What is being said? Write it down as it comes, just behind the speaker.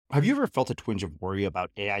Have you ever felt a twinge of worry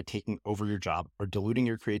about AI taking over your job or diluting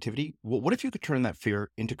your creativity? Well, what if you could turn that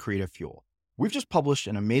fear into creative fuel? We've just published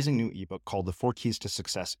an amazing new ebook called The 4 Keys to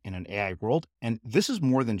Success in an AI World, and this is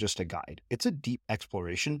more than just a guide. It's a deep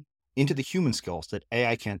exploration into the human skills that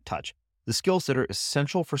AI can't touch, the skills that are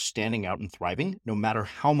essential for standing out and thriving, no matter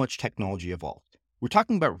how much technology evolves. We're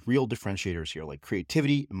talking about real differentiators here, like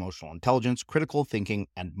creativity, emotional intelligence, critical thinking,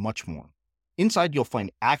 and much more. Inside, you'll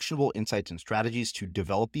find actionable insights and strategies to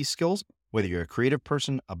develop these skills, whether you're a creative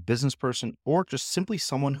person, a business person, or just simply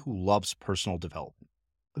someone who loves personal development.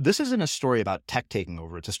 This isn't a story about tech taking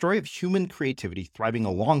over. It's a story of human creativity thriving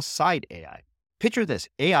alongside AI. Picture this,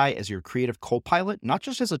 AI as your creative co-pilot, not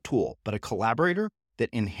just as a tool, but a collaborator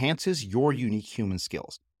that enhances your unique human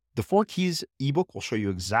skills. The 4 Keys ebook will show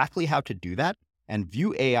you exactly how to do that and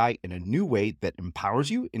view AI in a new way that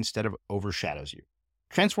empowers you instead of overshadows you.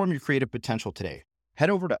 Transform your creative potential today. Head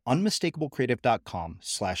over to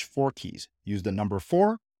unmistakablecreative.com/4keys. Use the number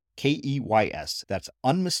 4, KEYS. That's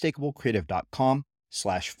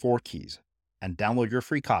unmistakablecreative.com/4keys and download your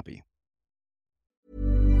free copy.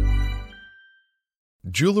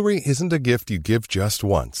 Jewelry isn't a gift you give just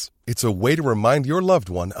once. It's a way to remind your loved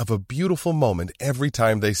one of a beautiful moment every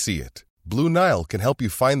time they see it. Blue Nile can help you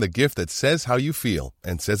find the gift that says how you feel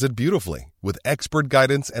and says it beautifully, with expert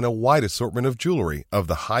guidance and a wide assortment of jewelry of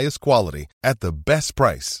the highest quality at the best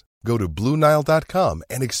price. Go to BlueNile.com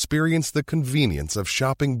and experience the convenience of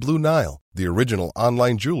shopping Blue Nile, the original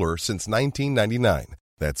online jeweler since 1999.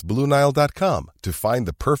 That's BlueNile.com to find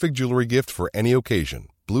the perfect jewelry gift for any occasion.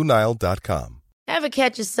 BlueNile.com. Ever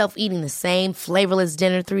catch yourself eating the same flavorless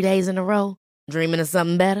dinner 3 days in a row? Dreaming of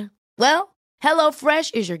something better? Well,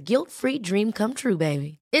 HelloFresh is your guilt-free dream come true,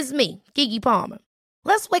 baby. It's me, Keke Palmer.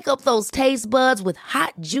 Let's wake up those taste buds with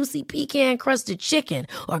hot, juicy pecan-crusted chicken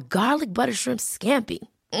or garlic butter shrimp scampi.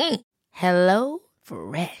 Hello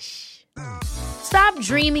Fresh. Stop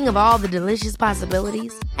dreaming of all the delicious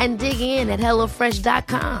possibilities and dig in at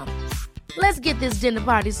HelloFresh.com. Let's get this dinner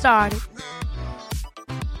party started.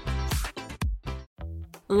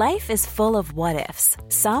 Life is full of what-ifs.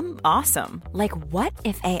 Some awesome, like what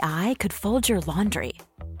if AI could fold your laundry?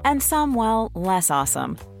 And some, well, less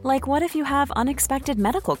awesome, like what if you have unexpected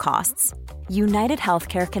medical costs? United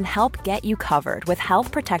Healthcare can help get you covered with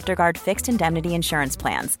Health Protector Guard fixed indemnity insurance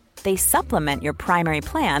plans. They supplement your primary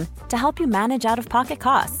plan to help you manage out-of-pocket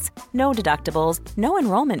costs. No deductibles, no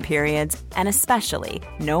enrollment periods, and especially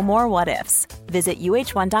no more what-ifs. Visit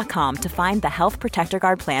UH1.com to find the Health Protector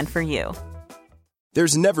Guard plan for you.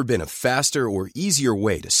 There's never been a faster or easier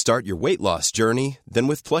way to start your weight loss journey than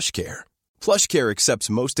with PlushCare. PlushCare accepts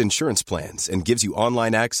most insurance plans and gives you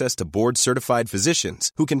online access to board-certified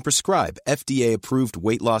physicians who can prescribe FDA-approved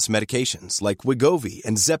weight loss medications like Wegovy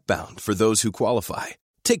and Zepbound for those who qualify.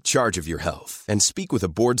 Take charge of your health and speak with a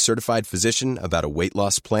board-certified physician about a weight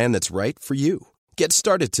loss plan that's right for you. Get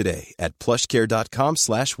started today at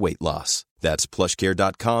plushcare.com/weight loss. That's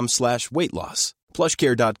plushcare.com/weight loss.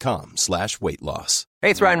 plushcare.com/weight loss. Hey,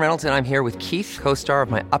 it's Ryan Reynolds, and I'm here with Keith, co-star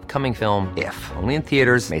of my upcoming film, If, only in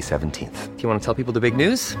theaters May 17th. Do you want to tell people the big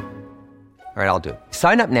news? All right, I'll do it.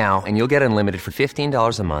 Sign up now and you'll get unlimited for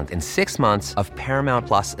 $15 a month and 6 months of Paramount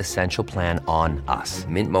Plus Essential Plan on us.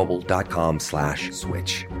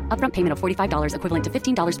 Mintmobile.com/switch. Upfront payment of $45 equivalent to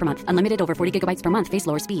 $15 per month. Unlimited over 40 gigabytes per month. Face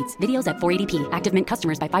lower speeds. Videos at 480p. Active Mint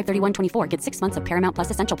customers by 531.24 get 6 months of Paramount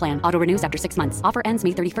Plus Essential Plan. Auto renews after 6 months. Offer ends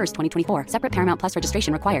May 31st, 2024. Separate Paramount Plus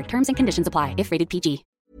registration required. Terms and conditions apply if rated PG.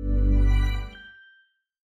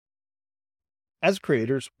 As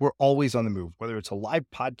creators, we're always on the move. Whether it's a live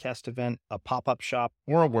podcast event, a pop-up shop,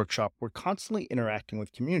 or a workshop, we're constantly interacting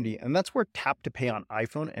with community, and that's where Tap to Pay on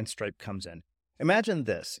iPhone and Stripe comes in. Imagine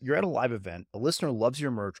this. You're at a live event, a listener loves your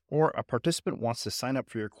merch, or a participant wants to sign up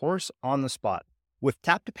for your course on the spot. With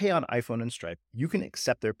Tap to Pay on iPhone and Stripe, you can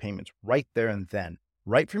accept their payments right there and then,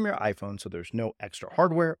 right from your iPhone, so there's no extra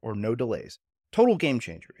hardware or no delays. Total game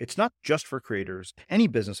changer. It's not just for creators. Any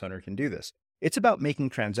business owner can do this. It's about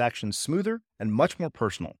making transactions smoother and much more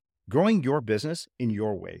personal, growing your business in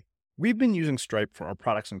your way. We've been using Stripe for our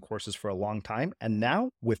products and courses for a long time, and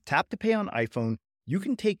now with Tap to Pay on iPhone, you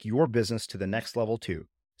can take your business to the next level too.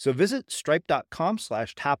 So visit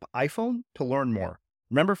stripe.com/tapiphone to learn more.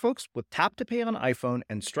 Remember, folks, with Tap to Pay on iPhone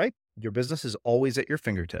and Stripe, your business is always at your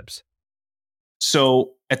fingertips.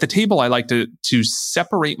 So at the table, I like to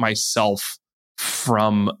separate myself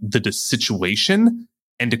from the situation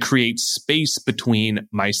and to create space between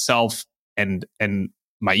myself and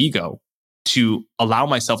my ego to allow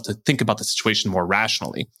myself to think about the situation more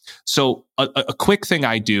rationally. So a quick thing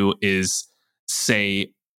I do is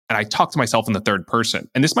say, and I talk to myself in the third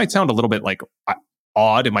person, and this might sound a little bit like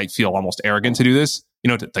odd. It might feel almost arrogant to do this,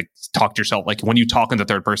 to like talk to yourself. Like when you talk in the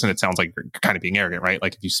third person, it sounds like you're kind of being arrogant, right?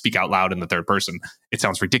 Like if you speak out loud in the third person, it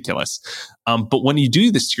sounds ridiculous. But when you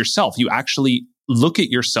do this to yourself, you actually look at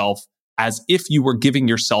yourself as if you were giving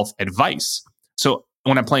yourself advice. So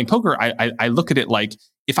when I'm playing poker, I look at it like,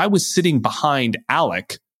 if I was sitting behind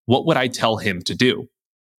Alec, what would I tell him to do?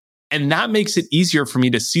 And that makes it easier for me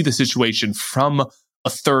to see the situation from a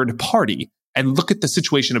third party and look at the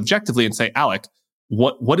situation objectively and say, Alec,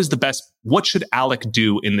 what is the best? What should Alec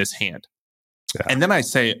do in this hand? Yeah. And then I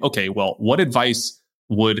say, okay, well, what advice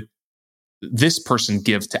would this person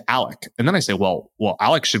give to Alec? And then I say, well,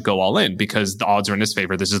 Alec should go all in because the odds are in his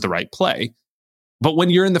favor. This is the right play. But when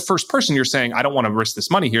you're in the first person, you're saying, I don't want to risk this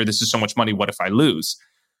money here. This is so much money. What if I lose?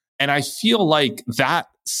 And I feel like that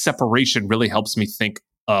separation really helps me think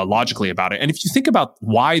logically about it. And if you think about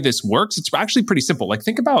why this works, it's actually pretty simple. Like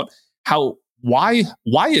think about why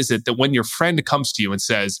is it that when your friend comes to you and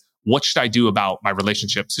says, what should I do about my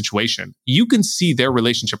relationship situation? You can see their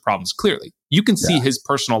relationship problems clearly. You can see his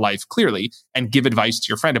personal life clearly and give advice to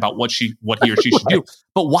your friend about what he or she should do.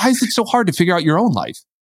 But why is it so hard to figure out your own life?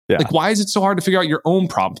 Yeah. Like, why is it so hard to figure out your own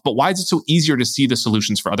problems? But why is it so easier to see the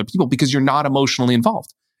solutions for other people? Because you're not emotionally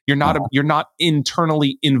involved. You're not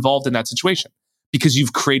internally involved in that situation because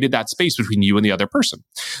you've created that space between you and the other person.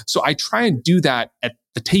 So I try and do that at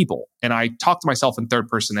the table, and I talk to myself in third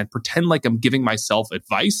person and pretend like I'm giving myself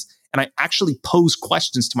advice, and I actually pose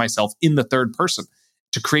questions to myself in the third person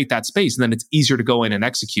to create that space. And then it's easier to go in and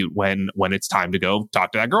execute when it's time to go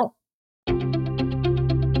talk to that girl.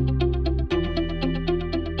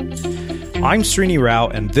 I'm Srini Rao,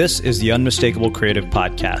 and this is the Unmistakable Creative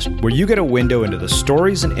Podcast, where you get a window into the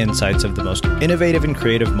stories and insights of the most innovative and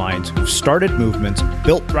creative minds who've started movements,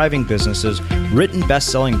 built thriving businesses, written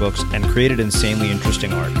best-selling books, and created insanely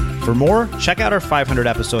interesting art. For more, check out our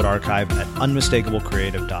 500-episode archive at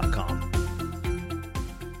unmistakablecreative.com.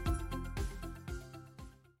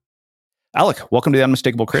 Alec, welcome to the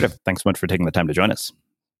Unmistakable Creative. Thanks so much for taking the time to join us.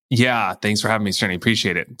 Yeah, thanks for having me, Srini.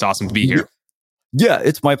 Appreciate it. It's awesome to be here. Yeah,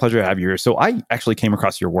 it's my pleasure to have you here. So I actually came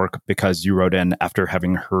across your work because you wrote in after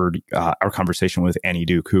having heard our conversation with Annie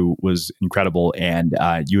Duke, who was incredible. And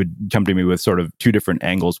you had come to me with sort of two different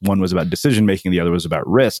angles. One was about decision-making. The other was about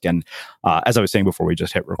risk. And as I was saying before we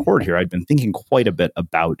just hit record here, I'd been thinking quite a bit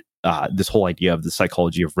about this whole idea of the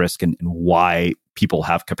psychology of risk and why people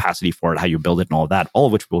have capacity for it, how you build it and all of that, all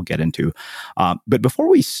of which we'll get into. But before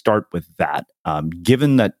we start with that,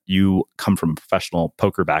 given that you come from a professional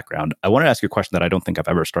poker background, I want to ask you a question that I don't think I've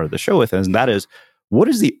ever started the show with, and that is, what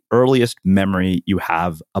is the earliest memory you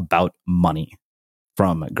have about money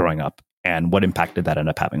from growing up, and what impact did that end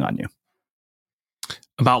up having on you?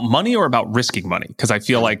 About money or about risking money? Because I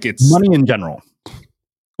feel like it's... Money in general.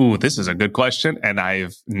 Ooh, this is a good question. And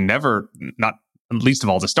I've never, not least of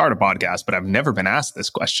all to start a podcast, but I've never been asked this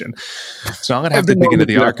question. So I'm going to have to dig into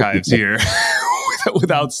the archives here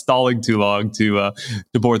without stalling too long to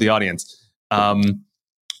bore the audience.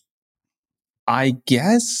 I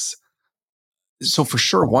guess, so for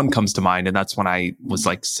sure one comes to mind, and that's when I was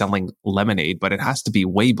like selling lemonade, but it has to be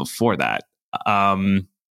way before that.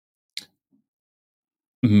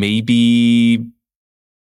 Maybe,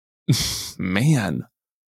 man.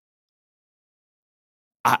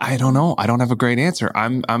 I don't know. I don't have a great answer.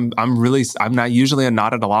 I'm not usually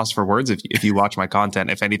not at a loss for words. If you watch my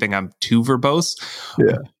content, if anything, I'm too verbose.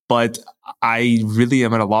 Yeah. But I really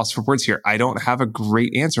am at a loss for words here. I don't have a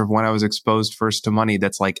great answer of when I was exposed first to money.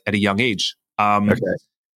 That's like at a young age. Okay.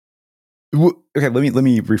 Let me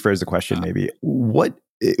rephrase the question. Maybe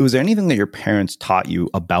was there anything that your parents taught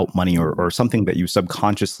you about money, or something that you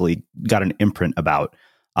subconsciously got an imprint about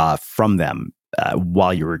from them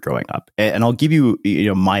while you were growing up? And I'll give you,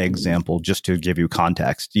 my example just to give you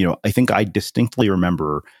context. I think I distinctly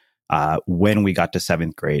remember when we got to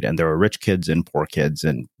 7th grade, and there were rich kids and poor kids,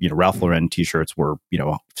 and Ralph Lauren t-shirts were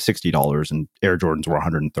 $60 and Air Jordans were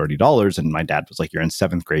 $130, and my dad was like, "You're in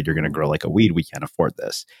 7th grade, you're going to grow like a weed. We can't afford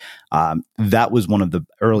this." That was one of the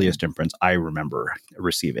earliest imprints I remember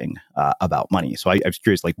receiving about money. So I was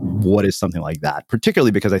curious, like, what is something like that?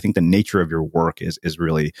 Particularly because I think the nature of your work is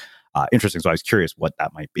really interesting. So I was curious what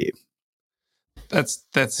that might be. That's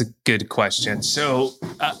a good question. So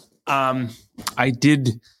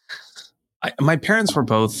my parents were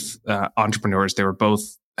both entrepreneurs. They were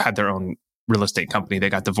both had their own real estate company. They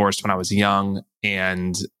got divorced when I was young,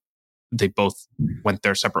 and they both went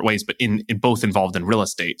their separate ways, but in both involved in real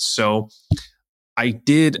estate. So I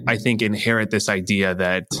think, inherit this idea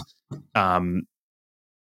that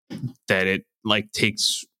it like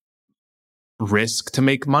takes risk to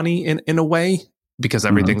make money in a way, because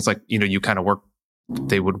everything's like, you kind of work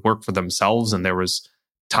they would work for themselves, and there was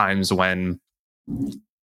times when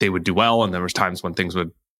they would do well, and there was times when things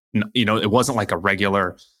would, it wasn't like a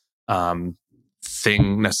regular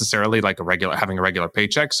thing necessarily, like having a regular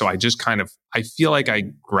paycheck. So I just I feel like I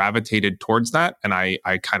gravitated towards that, and I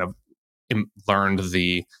kind of learned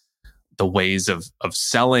the ways of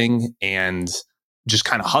selling and just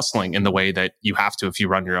kind of hustling in the way that you have to if you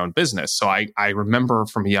run your own business. So I remember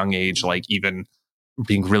from a young age, like even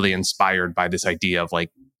being really inspired by this idea of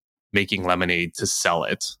like making lemonade to sell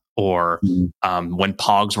it. Or when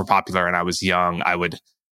Pogs were popular and I was young, I would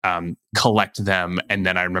collect them. And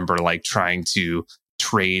then I remember like trying to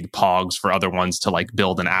trade Pogs for other ones to like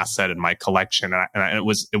build an asset in my collection. And it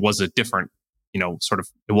was a different, it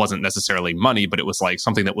wasn't necessarily money, but it was like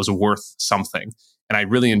something that was worth something. And I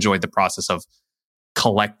really enjoyed the process of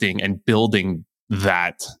collecting and building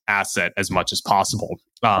that asset as much as possible.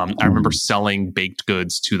 I remember selling baked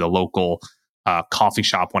goods to the local coffee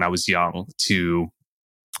shop when I was young to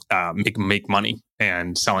make money,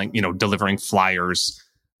 and selling, delivering flyers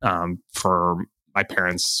for my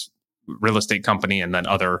parents' real estate company, and then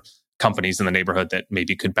other companies in the neighborhood that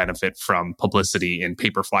maybe could benefit from publicity in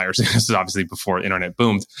paper flyers. This is obviously before the internet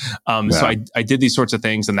boomed. So I did these sorts of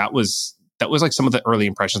things, and that was like some of the early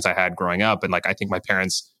impressions I had growing up. And like, I think my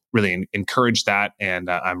parents really encouraged that. And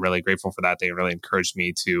I'm really grateful for that. They really encouraged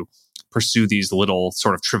me to pursue these little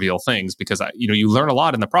sort of trivial things, because you learn a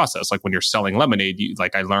lot in the process. Like when you're selling lemonade,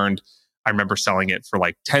 I remember selling it for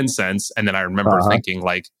like 10 cents. And then I remember thinking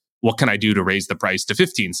like, what can I do to raise the price to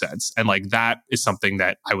 15 cents? And like, that is something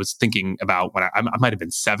that I was thinking about when I might've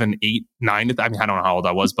been 7, 8, 9. I don't know how old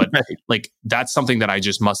I was, but like, that's something that I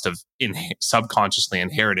just must have subconsciously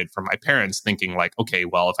inherited from my parents, thinking like, okay,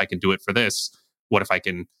 well, if I can do it for this, what if I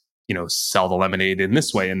can, sell the lemonade in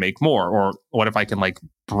this way and make more? Or what if I can like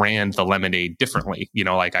brand the lemonade differently?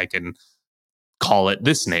 Like I can call it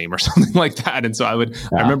this name or something like that. And so I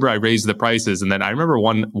remember I raised the prices, and then I remember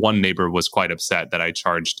one neighbor was quite upset that I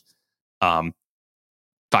charged 5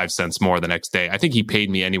 cents more the next day. I think he paid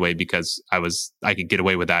me anyway because I could get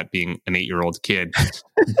away with that being an 8-year-old kid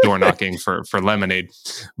door knocking for lemonade.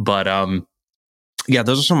 But yeah,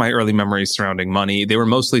 those are some of my early memories surrounding money. They were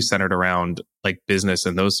mostly centered around like business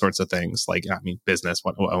and those sorts of things. Like, I mean, business,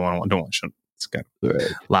 it's kind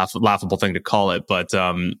of laughable thing to call it. But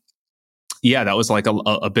yeah, that was like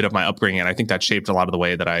a bit of my upbringing. And I think that shaped a lot of the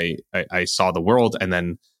way that I saw the world. And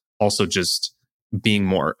then also just being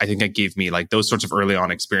more, I think it gave me like those sorts of early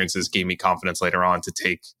on experiences gave me confidence later on to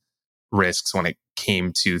take risks when it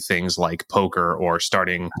came to things like poker or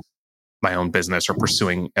starting my own business or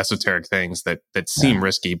pursuing esoteric things that seem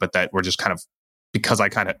risky, but that were just kind of, because I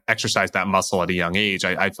kind of exercised that muscle at a young age,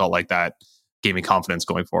 I felt like that gave me confidence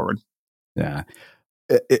going forward. Yeah.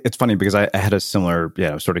 It's funny because I had a similar,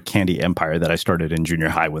 sort of candy empire that I started in junior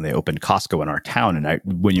high when they opened Costco in our town. And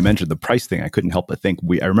when you mentioned the price thing, I couldn't help but think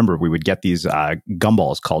I remember we would get these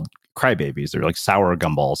gumballs called Crybabies. They're like sour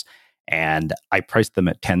gumballs. And I priced them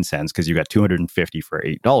at 10 cents because you got 250 for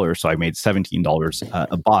 $8. So I made $17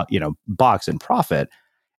 a box in profit.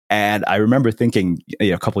 And I remember thinking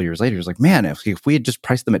a couple of years later, it was like, man, if we had just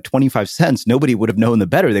priced them at 25 cents, nobody would have known the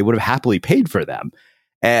better. They would have happily paid for them.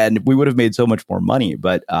 And we would have made so much more money.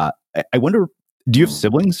 But I wonder, do you have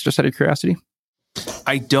siblings, just out of curiosity?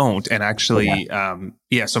 I don't. And actually, so I'm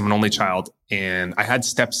an only child. And I had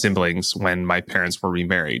step siblings when my parents were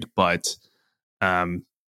remarried. But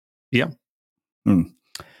yeah.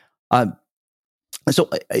 So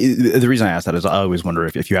the reason I ask that is I always wonder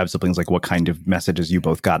if you have siblings, like what kind of messages you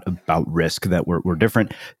both got about risk that were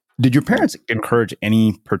different. Did your parents encourage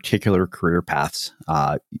any particular career paths,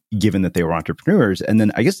 given that they were entrepreneurs? And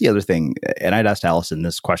then I guess the other thing, and I'd asked Allison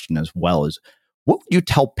this question as well, is what would you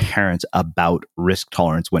tell parents about risk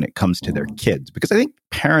tolerance when it comes to their kids? Because I think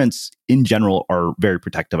parents in general are very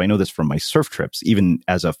protective. I know this from my surf trips, even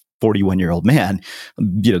as a 41-year-old man,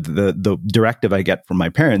 the directive I get from my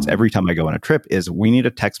parents every time I go on a trip is we need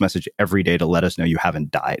a text message every day to let us know you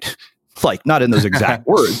haven't died. Like not in those exact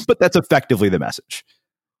words, but that's effectively the message.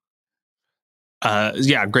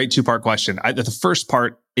 Great 2-part question. The first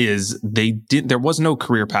part is there was no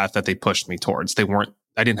career path that they pushed me towards.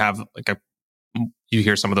 I didn't have you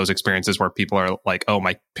hear some of those experiences where people are like, oh,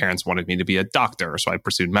 my parents wanted me to be a doctor, so I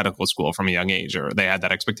pursued medical school from a young age, or they had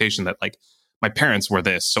that expectation that like my parents were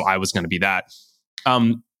this, so I was going to be that.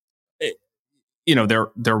 There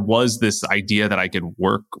was this idea that I could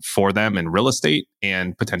work for them in real estate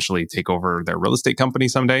and potentially take over their real estate company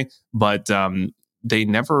someday, but they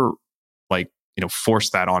never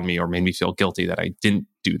forced that on me or made me feel guilty that I didn't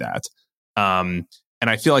do that. And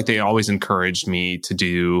I feel like they always encouraged me to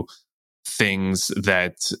do things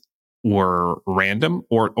that were random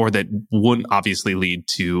or that wouldn't obviously lead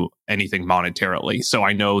to anything monetarily. So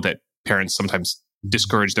I know that parents sometimes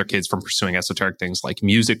discourage their kids from pursuing esoteric things like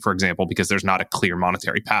music, for example, because there's not a clear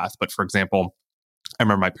monetary path. But for example, I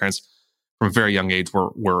remember my parents from a very young age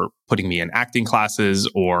were putting me in acting classes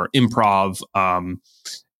or improv.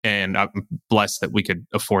 And I'm blessed that we could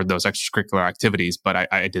afford those extracurricular activities. But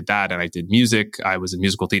I did that, and I did music. I was in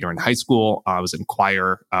musical theater in high school. I was in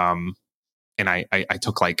choir. And I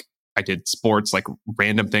took I did sports, like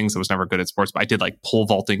random things. I was never good at sports, but I did like pole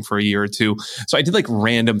vaulting for a year or two. So I did like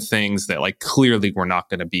random things that like clearly were not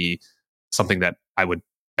going to be something that I would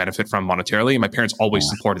benefit from monetarily. And my parents always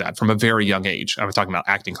supported that from a very young age. I was talking about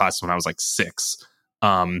acting classes when I was like 6.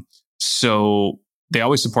 So they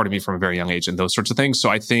always supported me from a very young age and those sorts of things. So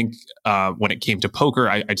I think when it came to poker,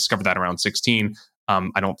 I discovered that around 16.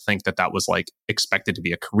 I don't think that was like expected to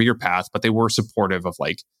be a career path, but they were supportive of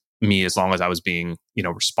like me as long as I was being,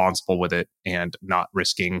 responsible with it and not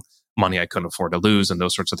risking money I couldn't afford to lose and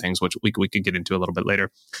those sorts of things, which we could get into a little bit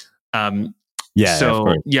later. I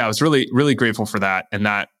was really, really grateful for that. And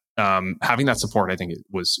that having that support, I think it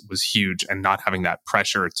was huge, and not having that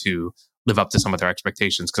pressure to live up to some of their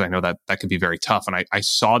expectations, because I know that could be very tough. And I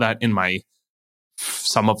saw that in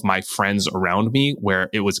some of my friends around me, where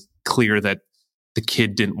it was clear that the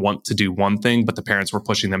kid didn't want to do one thing, but the parents were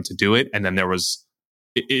pushing them to do it. And then there was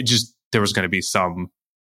going to be some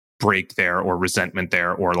break there, or resentment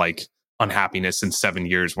there, or like unhappiness in 7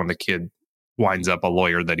 years when the kid winds up a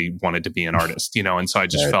lawyer that he wanted to be an artist, And so I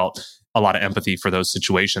just felt a lot of empathy for those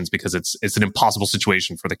situations, because it's an impossible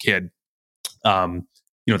situation for the kid.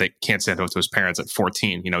 They can't stand up to his parents at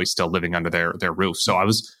 14. He's still living under their roof. So I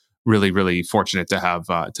was really, really fortunate to have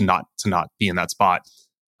to not be in that spot.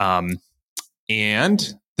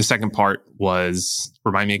 And the second part was,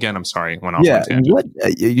 remind me again. I'm sorry, went off on a tangent.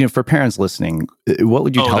 What for parents listening, what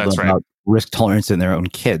would you tell them about risk tolerance in their own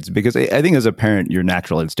kids? Because I think as a parent, your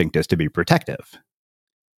natural instinct is to be protective.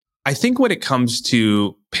 I think when it comes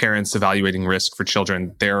to parents evaluating risk for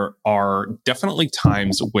children, there are definitely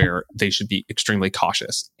times where they should be extremely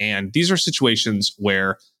cautious. And these are situations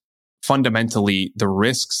where fundamentally the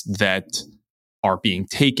risks that are being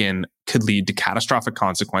taken could lead to catastrophic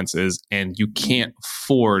consequences, and you can't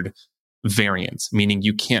afford variance, meaning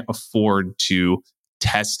you can't afford to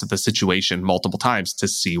test the situation multiple times to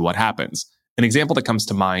see what happens. An example that comes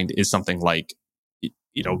to mind is something like,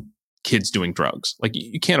 kids doing drugs. Like,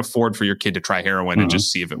 you can't afford for your kid to try heroin and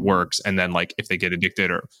just see if it works. And then like if they get addicted,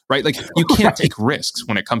 or right, like you can't take risks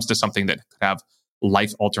when it comes to something that could have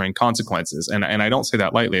life altering consequences. And I don't say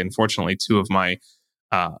that lightly. Unfortunately, two of my,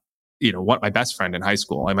 my best friend in high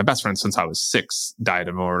school, and my best friend since I was 6, died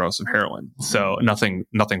of an overdose of heroin. So nothing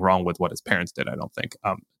wrong with what his parents did, I don't think.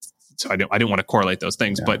 So I didn't want to correlate those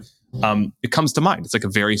things, but it comes to mind. It's like a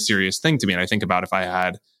very serious thing to me. And I think about if I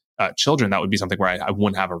had children, that would be something where I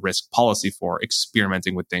wouldn't have a risk policy for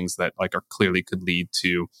experimenting with things that like are clearly could lead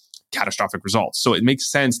to catastrophic results. So it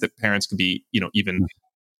makes sense that parents could be, even,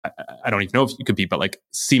 I don't even know if you could be, but like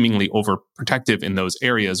seemingly overprotective in those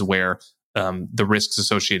areas where the risks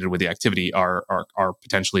associated with the activity are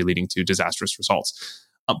potentially leading to disastrous results.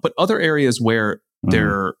 But other areas where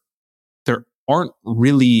there aren't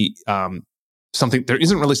really there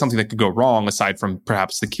isn't really something that could go wrong, aside from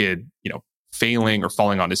perhaps the kid, failing or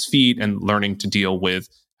falling on his feet and learning to deal with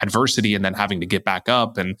adversity, and then having to get back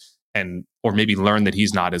up or maybe learn that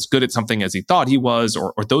he's not as good at something as he thought he was,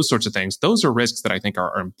 or those sorts of things. Those are risks that I think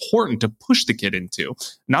are important to push the kid into.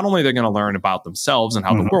 Not only they're going to learn about themselves and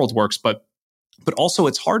how the world works, but also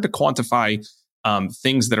it's hard to quantify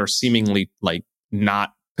things that are seemingly like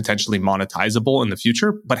not potentially monetizable in the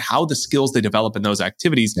future, but how the skills they develop in those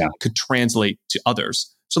activities could translate to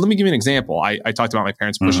others. So let me give you an example. I talked about my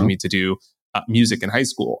parents pushing me to do music in high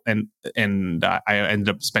school, and I ended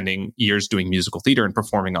up spending years doing musical theater and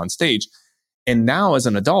performing on stage. And now as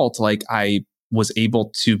an adult, like I was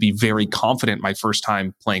able to be very confident my first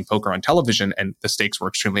time playing poker on television, and the stakes were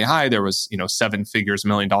extremely high. There was, 7 figures, $1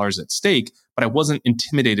 million at stake, but I wasn't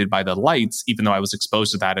intimidated by the lights, even though I was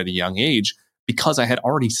exposed to that at a young age, because I had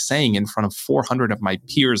already sang in front of 400 of my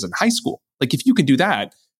peers in high school. Like, if you can do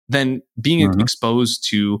that, then being exposed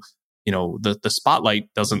to, the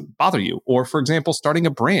spotlight doesn't bother you. Or, for example, starting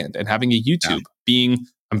a brand and having a YouTube,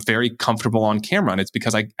 I'm very comfortable on camera. And it's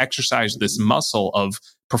because I exercised this muscle of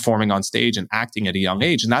performing on stage and acting at a young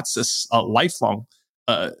age. And that's a lifelong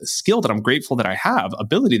skill that I'm grateful that I have,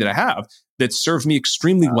 ability that I have, that served me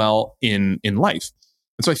extremely well in life.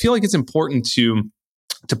 And so I feel like it's important to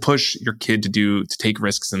to push your kid to take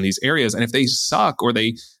risks in these areas. And if they suck or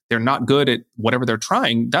they're not good at whatever they're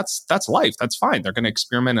trying, that's life. That's fine. They're going to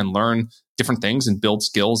experiment and learn different things and build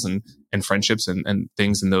skills and friendships and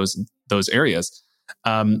things in those areas.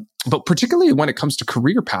 But particularly when it comes to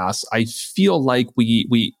career paths, I feel like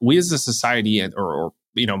we as a society or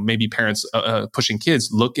maybe parents pushing kids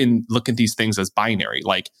look at these things as binary.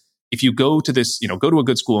 Like if you go to a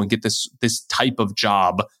good school and get this type of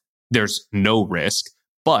job, there's no risk.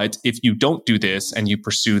 But if you don't do this and you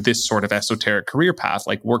pursue this sort of esoteric career path,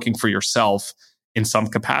 like working for yourself in some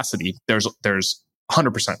capacity, there's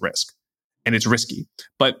 100% risk, and it's risky.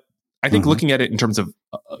 But I think looking at it in terms of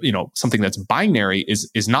something that's binary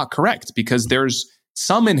is not correct, because there's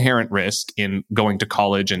some inherent risk in going to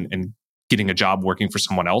college and getting a job working for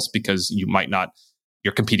someone else, because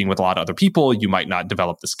you're competing with a lot of other people. You might not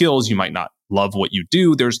develop the skills. You might not love what you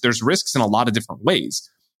do. There's risks in a lot of different ways.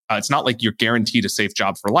 It's not like you're guaranteed a safe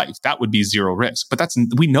job for life. That would be zero risk. But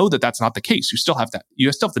we know that that's not the case. You still have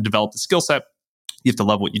to develop the skill set. You have to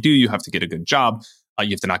love what you do. You have to get a good job. You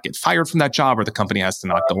have to not get fired from that job, or the company has to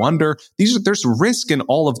not go under. There's risk in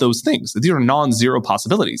all of those things. These are non-zero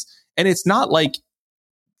possibilities. And it's not like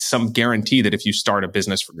some guarantee that if you start a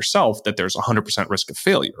business for yourself, that there's 100% risk of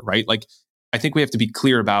failure, right? Like, I think we have to be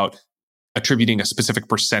clear about attributing a specific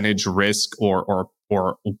percentage risk or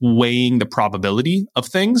weighing the probability of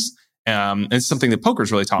things. And it's something that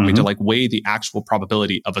poker's really taught me, to like weigh the actual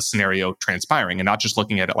probability of a scenario transpiring and not just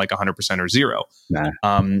looking at it like 100% or zero. Nah.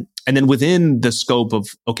 And then within the scope of,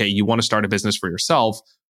 okay, you want to start a business for yourself.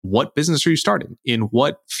 What business are you starting? In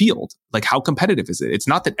what field? Like, how competitive is it? It's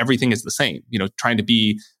not that everything is the same. Trying to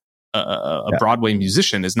be a Broadway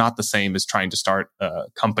musician is not the same as trying to start a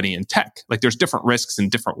company in tech. Like, there's different risks in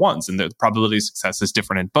different ones, and the probability of success is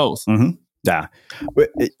different in both. Yeah.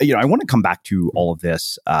 I want to come back to all of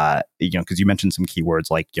this, because you mentioned some keywords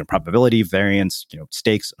like, probability, variance,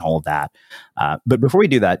 stakes, and all of that. But before we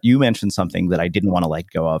do that, you mentioned something that I didn't want to let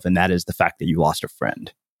go of, and that is the fact that you lost a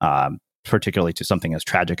friend, particularly to something as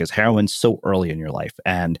tragic as heroin so early in your life.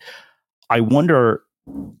 And I wonder,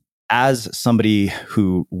 as somebody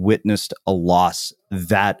who witnessed a loss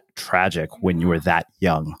that tragic when you were that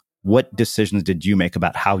young, what decisions did you make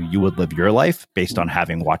about how you would live your life based on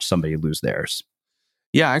having watched somebody lose theirs?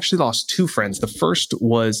 Yeah, I actually lost two friends. The first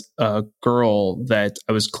was a girl that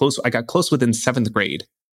I got close with in 7th grade.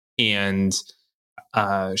 And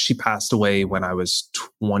she passed away when I was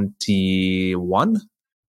 21.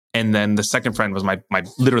 And then the second friend was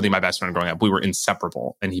literally my best friend growing up. We were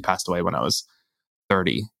inseparable. And he passed away when I was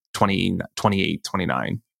 30, 20, 28,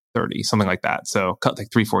 29, 30, something like that. So like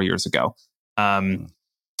 3-4 years ago.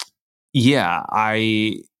 Yeah,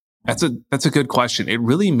 that's a good question. It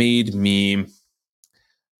really made me,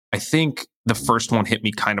 I think the first one hit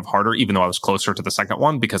me kind of harder, even though I was closer to the second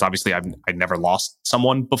one, because obviously I'd never lost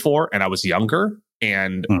someone before, and I was younger,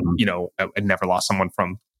 and I'd never lost someone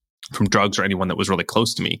from drugs or anyone that was really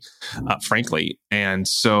close to me, frankly. And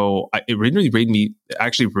so it really made me, I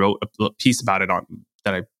actually wrote a piece about it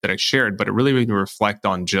that I shared, but it really made me reflect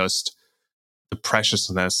on just the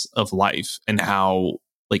preciousness of life and how,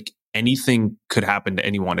 like, anything could happen to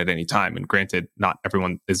anyone at any time. And granted, not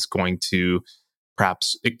everyone is going to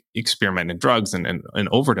perhaps experiment in drugs and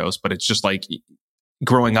overdose, but it's just like,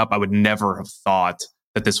 growing up, I would never have thought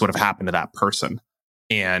that this would have happened to that person.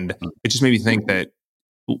 And it just made me think that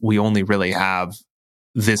we only really have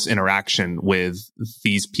this interaction with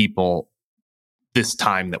these people this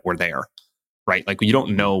time that we're there, right? Like, you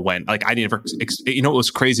don't know when. Like, I never, what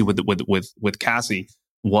was crazy with Cassie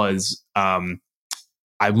was,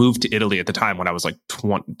 I moved to Italy at the time when I was like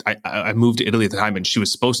 20. I moved to Italy at the time, and she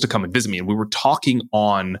was supposed to come and visit me, and we were talking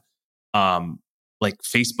on like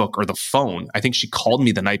Facebook or the phone. I think she called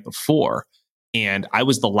me the night before, and I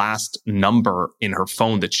was the last number in her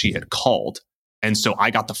phone that she had called. And so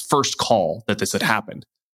I got the first call that this had happened.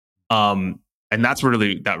 And that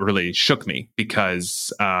really shook me,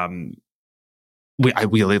 because we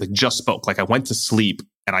like just spoke. Like, I went to sleep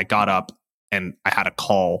and I got up and I had a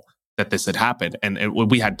call that this had happened, and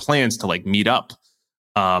we had plans to like meet up.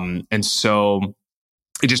 And so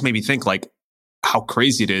it just made me think, like, how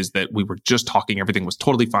crazy it is that we were just talking. Everything was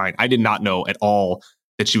totally fine. I did not know at all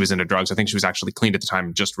that she was into drugs. I think she was actually clean at the time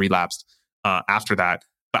and just relapsed after that.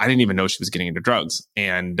 But I didn't even know she was getting into drugs.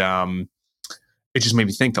 And it just made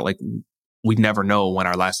me think that, like, we never know when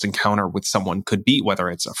our last encounter with someone could be, whether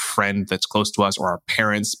it's a friend that's close to us or our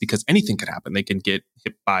parents, because anything could happen. They can get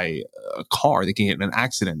hit by a car. They can get in an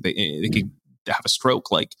accident. They could have a stroke.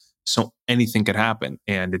 Like, so anything could happen.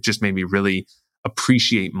 And it just made me really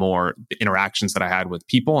appreciate more the interactions that I had with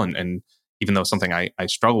people. And even though something I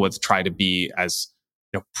struggle with, try to be as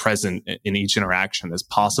present in each interaction as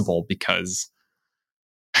possible, because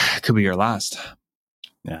it could be your last.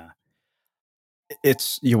 Yeah.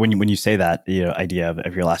 It's when you say that idea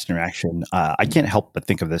of your last interaction, I can't help but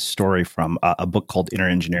think of this story from a book called Inner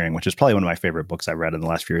Engineering, which is probably one of my favorite books I've read in the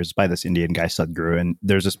last few years, by this Indian guy Sadhguru. And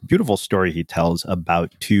there's this beautiful story he tells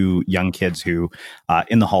about two young kids who,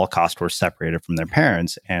 in the Holocaust, were separated from their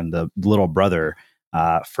parents, and the little brother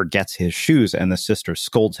forgets his shoes, and the sister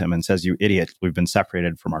scolds him and says, "You idiot! We've been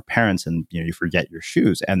separated from our parents, and you forget your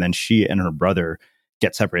shoes." And then she and her brother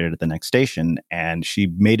get separated at the next station. And she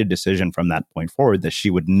made a decision from that point forward that she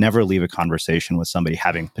would never leave a conversation with somebody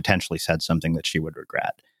having potentially said something that she would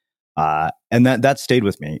regret. And that stayed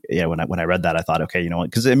with me. Yeah, when I read that, I thought, okay, you know what?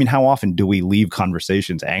 Because how often do we leave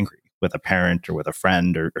conversations angry with a parent or with a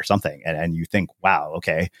friend or something? And you think, wow,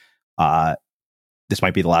 okay, this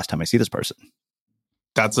might be the last time I see this person.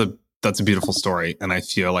 That's a beautiful story. And I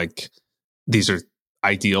feel like these are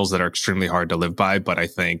ideals that are extremely hard to live by, but I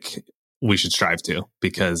think we should strive to,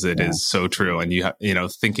 because it is so true. And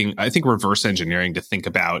I think reverse engineering to think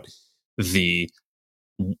about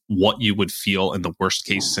what you would feel in the worst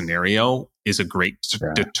case scenario is a great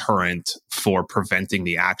deterrent for preventing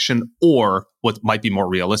the action, or what might be more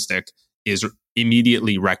realistic is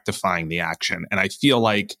immediately rectifying the action. And I feel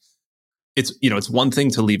like it's one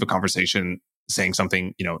thing to leave a conversation saying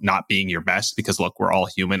something, not being your best, because look, we're all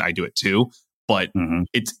human. I do it too. But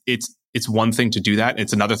it's one thing to do that.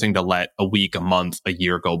 It's another thing to let a week, a month, a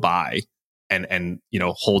year go by and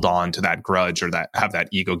hold on to that grudge, or that have that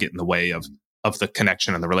ego get in the way of the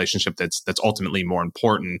connection and the relationship that's ultimately more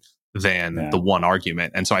important than the one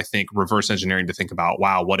argument. And so I think reverse engineering to think about,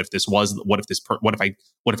 wow, what if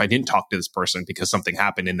I didn't talk to this person because something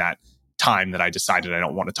happened in that time that I decided I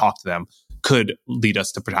don't want to talk to them, could lead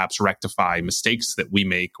us to perhaps rectify mistakes that we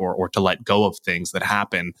make, or to let go of things that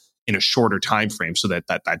happen in a shorter time frame, so that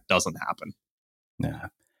doesn't happen. Yeah.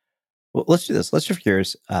 Well, let's do this. Let's shift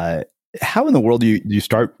gears. How in the world do you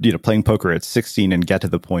start playing poker at 16 and get to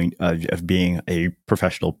the point of being a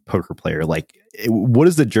professional poker player? Like, what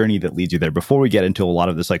is the journey that leads you there? Before we get into a lot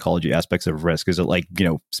of the psychology aspects of risk, is it like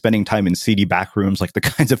spending time in seedy back rooms, like the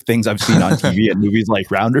kinds of things I've seen on TV and movies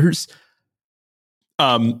like Rounders?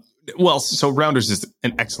 Well, so Rounders is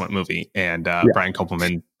an excellent movie, and Brian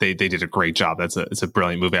Koppelman, they did a great job. It's a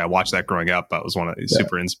brilliant movie. I watched that growing up. That was one of the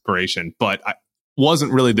super inspiration, but I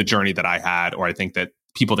wasn't really the journey that I had, or I think that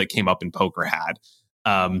people that came up in poker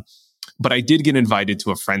had. But I did get invited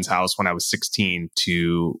to a friend's house when I was 16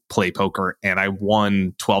 to play poker, and I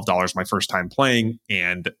won $12 my first time playing.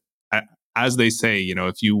 And as they say,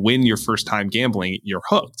 if you win your first time gambling, you're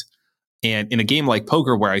hooked. And in a game like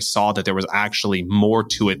poker, where I saw that there was actually more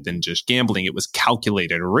to it than just gambling, it was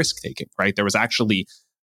calculated risk taking, right? There was actually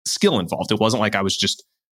skill involved. It wasn't like I was just,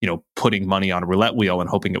 putting money on a roulette wheel and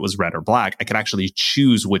hoping it was red or black. I could actually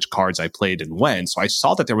choose which cards I played and when. So I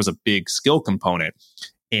saw that there was a big skill component.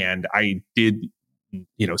 And I did,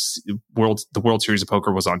 the World Series of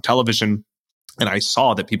Poker was on television. And I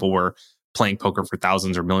saw that people were playing poker for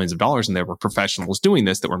thousands or millions of dollars. And there were professionals doing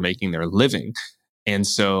this that were making their living. And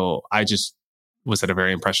so I just was at a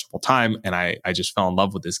very impressionable time, and I just fell in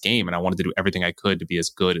love with this game, and I wanted to do everything I could to be as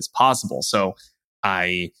good as possible. So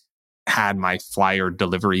I had my flyer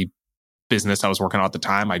delivery business I was working on at the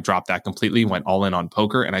time. I dropped that completely, went all in on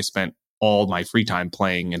poker, and I spent all my free time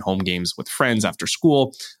playing in home games with friends after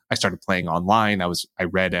school. I started playing online. I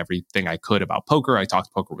read everything I could about poker. I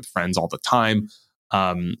talked poker with friends all the time.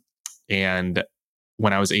 And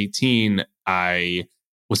when I was 18, I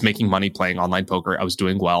was making money playing online poker. I was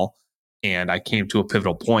doing well. And I came to a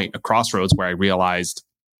pivotal point, a crossroads, where I realized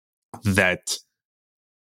that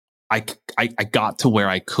I got to where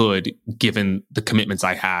I could, given the commitments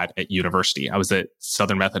I had at university. I was at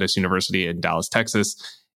Southern Methodist University in Dallas, Texas,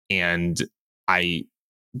 and I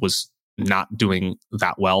was not doing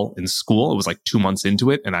that well in school. It was like 2 months into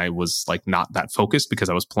it, and I was like not that focused because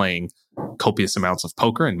I was playing copious amounts of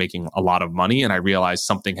poker and making a lot of money. And I realized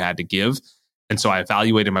something had to give. And so I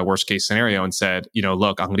evaluated my worst case scenario and said,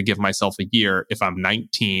 look, I'm going to give myself a year. If I'm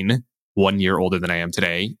 19, 1 year older than I am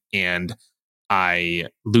today, and I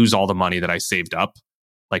lose all the money that I saved up,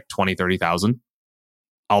 like 20, 30,000,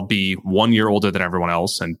 I'll be 1 year older than everyone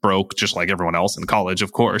else and broke just like everyone else in college,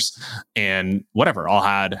 of course. And whatever,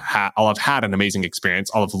 I'll have had an amazing experience.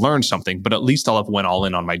 I'll have learned something, but at least I'll have went all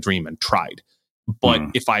in on my dream and tried. But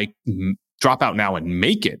if I drop out now and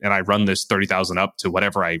make it, and I run this 30,000 up to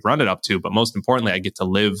whatever I run it up to, but most importantly, I get to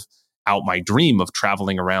live out my dream of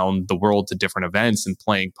traveling around the world to different events and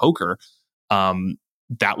playing poker,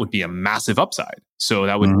 that would be a massive upside. So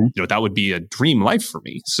that would, that would be a dream life for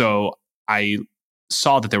me. So I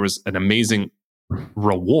saw that there was an amazing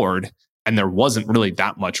reward, and there wasn't really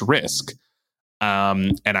that much risk.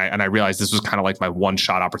 And I realized this was kind of like my one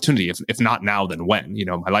shot opportunity. If not now, then when?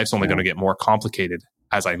 My life's only going to get more complicated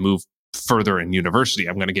as I move further in university.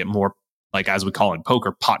 I'm going to get more, like, as we call in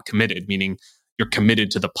poker, pot committed, meaning you're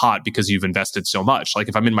committed to the pot because you've invested so much. Like,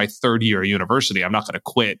 if I'm in my third year of university, I'm not going to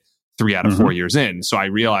quit 3 out of 4 years in. So I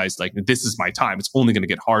realized, like, this is my time. It's only going to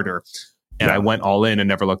get harder. And I went all in and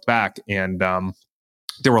never looked back. And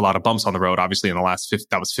there were a lot of bumps on the road, obviously, in the last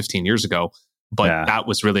that was 15 years ago. But that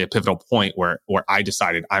was really a pivotal point where I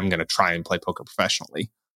decided I'm going to try and play poker professionally.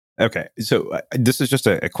 Okay. So this is just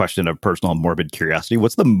a question of personal morbid curiosity.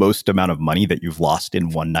 What's the most amount of money that you've lost in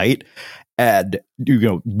one night? And,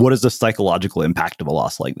 what is the psychological impact of a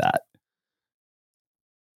loss like that?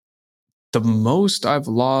 The most I've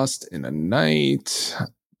lost in a night,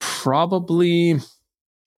 probably,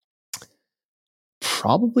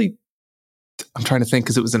 I'm trying to think,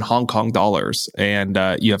 because it was in Hong Kong dollars, and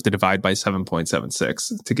you have to divide by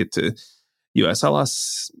 7.76 to get to US. I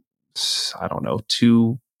lost, I don't know,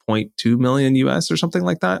 2.2 million US or something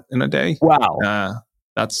like that in a day. Wow.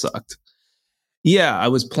 That sucked. Yeah, I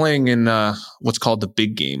was playing in what's called the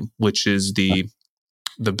big game, which is the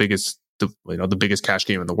biggest, the biggest cash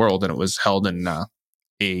game in the world, and it was held in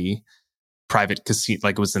a private casino.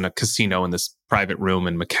 Like, it was in a casino in this private room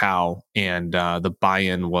in Macau, and the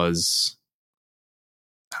buy-in was,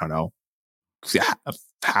 I don't know,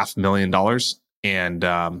 $500,000, and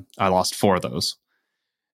I lost 4 of those,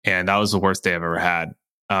 and that was the worst day I've ever had.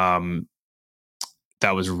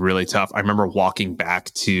 That was really tough. I remember walking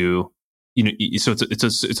back to, so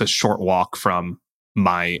it's a short walk from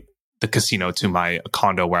the casino to my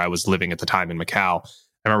condo where I was living at the time in Macau.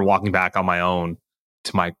 I remember walking back on my own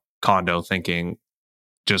to my condo, thinking,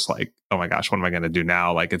 just like, oh my gosh, what am I going to do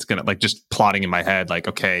now? Like, it's gonna, like, just plotting in my head, like,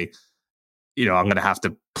 okay, I'm going to have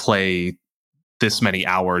to play this many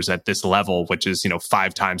hours at this level, which is,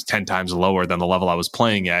 5 times, 10 times lower than the level I was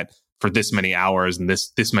playing at, for this many hours and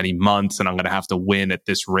this many months. And I'm going to have to win at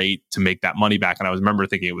this rate to make that money back. And I remember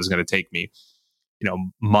thinking it was going to take me,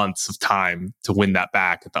 months of time to win that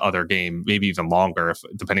back at the other game, maybe even longer,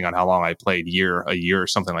 depending on how long I played, a year or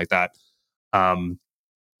something like that.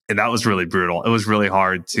 And that was really brutal. It was really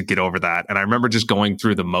hard to get over that. And I remember just going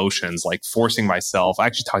through the motions, like forcing myself. I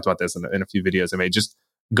actually talked about this in a few videos I made, just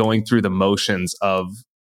going through the motions of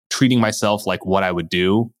treating myself like what I would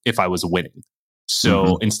do if I was winning.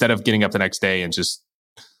 So instead of getting up the next day and just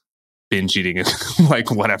binge eating,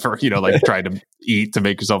 like whatever, like try to eat to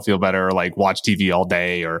make yourself feel better, or like watch TV all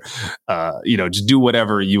day, or, just do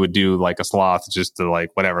whatever you would do like a sloth, just to, like,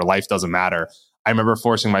 whatever, life doesn't matter. I remember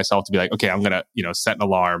forcing myself to be like, okay, I'm going to, set an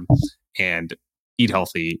alarm and eat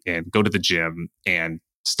healthy and go to the gym and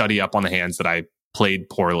study up on the hands that I played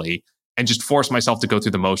poorly, and just force myself to go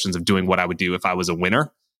through the motions of doing what I would do if I was a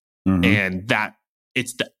winner. And that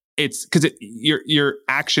it's because your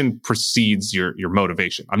action precedes your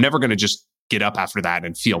motivation. I'm never going to just get up after that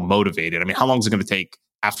and feel motivated. I mean, how long is it going to take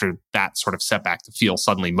after that sort of setback to feel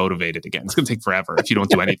suddenly motivated again? It's going to take forever if you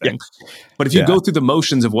don't do anything. But if you go through the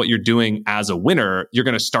motions of what you're doing as a winner, you're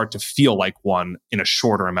going to start to feel like one in a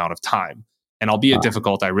shorter amount of time. And albeit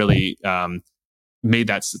difficult, I really made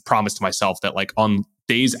that promise to myself that, like, on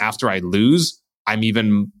days after I lose, I'm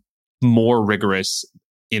even more rigorous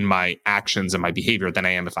in my actions and my behavior than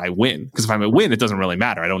I am if I win. Because if I'm a win, it doesn't really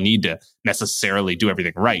matter. I don't need to necessarily do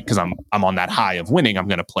everything right, because I'm on that high of winning. I'm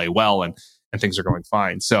going to play well, and things are going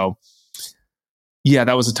fine. So yeah,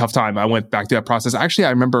 that was a tough time. I went back through that process. Actually,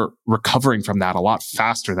 I remember recovering from that a lot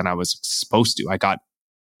faster than I was supposed to. I got,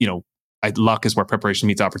 luck is where preparation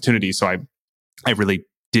meets opportunity. So I really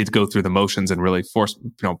did go through the motions and really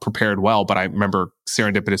prepared well. But I remember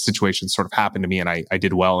serendipitous situations sort of happened to me, and I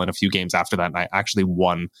did well in a few games after that. And I actually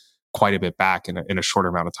won quite a bit back in a shorter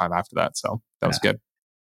amount of time after that. So that was good.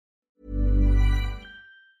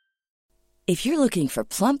 If you're looking for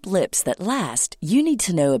plump lips that last, you need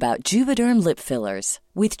to know about Juvederm lip fillers.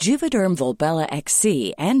 With Juvederm Volbella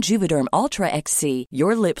XC and Juvederm Ultra XC,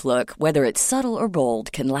 your lip look, whether it's subtle or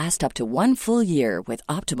bold, can last up to 1 full year with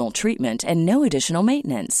optimal treatment and no additional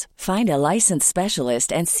maintenance. Find a licensed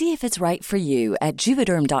specialist and see if it's right for you at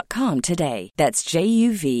Juvederm.com today. That's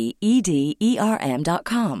JUVEDERM.com.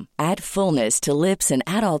 Add fullness to lips in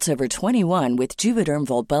adults over 21 with Juvederm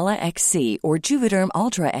Volbella XC or Juvederm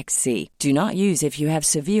Ultra XC. Do not use if you have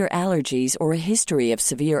severe allergies or a history of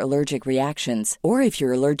severe allergic reactions, or if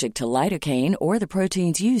you're allergic to lidocaine or the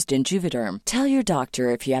proteins used in Juvederm. Tell your doctor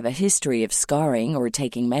if you have a history of scarring or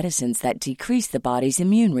taking medicines that decrease the body's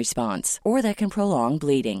immune response or that can prolong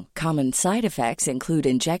bleeding. Common side effects include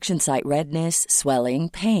injection site redness, swelling,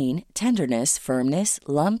 pain, tenderness, firmness,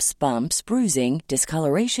 lumps, bumps, bruising,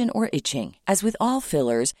 discoloration, or itching. As with all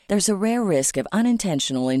fillers, there's a rare risk of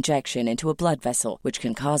unintentional injection into a blood vessel, which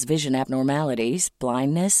can cause vision abnormalities,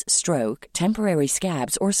 blindness, stroke, temporary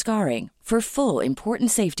scabs, or scarring. For full, important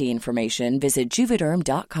safety information, visit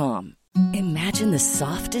Juvederm.com. Imagine the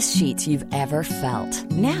softest sheets you've ever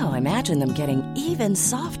felt. Now imagine them getting even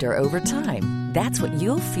softer over time. That's what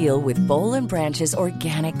you'll feel with Boll & Branch's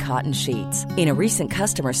organic cotton sheets. In a recent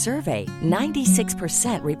customer survey,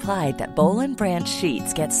 96% replied that Boll & Branch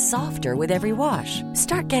sheets get softer with every wash.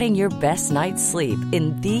 Start getting your best night's sleep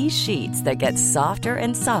in these sheets that get softer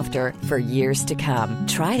and softer for years to come.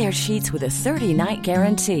 Try their sheets with a 30-night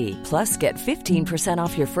guarantee. Plus, get 15%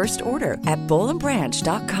 off your first order at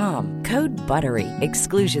bollandbranch.com. Code BUTTERY.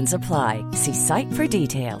 Exclusions apply. See site for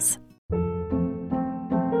details.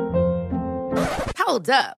 Hold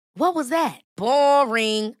up. What was that?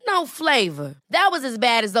 Boring. No flavor. That was as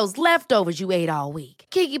bad as those leftovers you ate all week.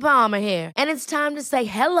 Keke Palmer here. And it's time to say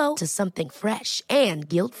hello to something fresh and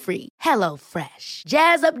guilt-free. Hello Fresh.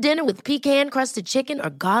 Jazz up dinner with pecan-crusted chicken or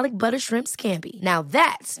garlic butter shrimp scampi. Now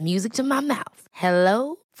that's music to my mouth.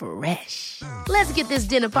 Hello Fresh. Let's get this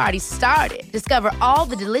dinner party started. Discover all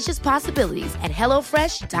the delicious possibilities at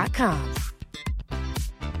HelloFresh.com.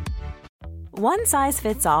 One size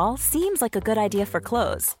fits all seems like a good idea for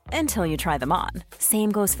clothes until you try them on.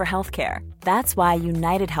 Same goes for healthcare. That's why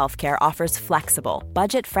United Healthcare offers flexible,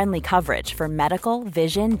 budget-friendly coverage for medical,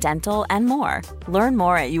 vision, dental, and more. Learn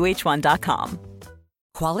more at UH1.com.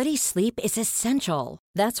 Quality sleep is essential.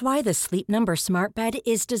 That's why the Sleep Number Smart Bed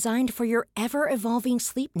is designed for your ever-evolving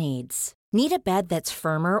sleep needs. Need a bed that's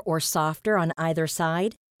firmer or softer on either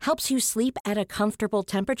side? Helps you sleep at a comfortable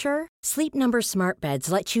temperature? Sleep Number Smart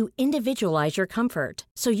Beds let you individualize your comfort,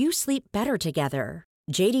 so you sleep better together.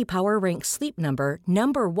 J.D. Power ranks Sleep Number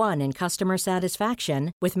number 1 in customer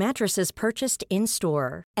satisfaction with mattresses purchased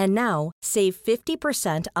in-store. And now, save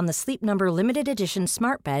 50% on the Sleep Number Limited Edition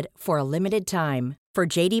Smart Bed for a limited time. For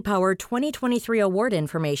J.D. Power 2023 award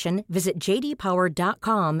information, visit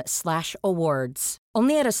jdpower.com/awards.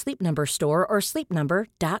 Only at a Sleep Number store or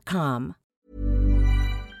sleepnumber.com.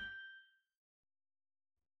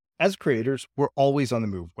 As creators, we're always on the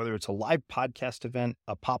move. Whether it's a live podcast event,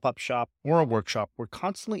 a pop-up shop, or a workshop, we're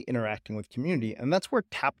constantly interacting with community, and that's where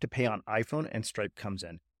Tap to Pay on iPhone and Stripe comes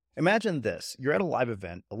in. Imagine this. You're at a live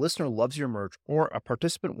event, a listener loves your merch, or a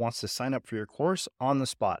participant wants to sign up for your course on the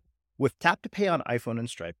spot. With Tap to Pay on iPhone and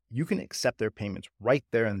Stripe, you can accept their payments right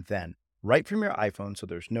there and then, right from your iPhone, so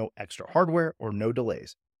there's no extra hardware or no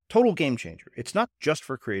delays. Total game changer. It's not just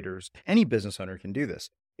for creators. Any business owner can do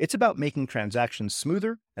this. It's about making transactions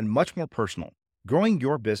smoother and much more personal, growing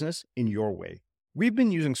your business in your way. We've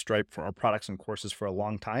been using Stripe for our products and courses for a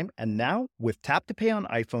long time, and now with Tap to Pay on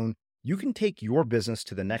iPhone, you can take your business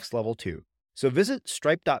to the next level too. So visit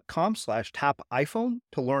stripe.com/tapiphone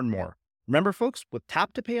to learn more. Remember, folks, with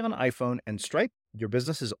Tap to Pay on iPhone and Stripe, your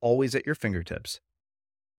business is always at your fingertips.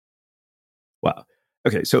 Wow.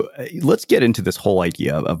 Okay, so let's get into this whole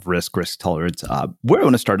idea of risk tolerance. Where I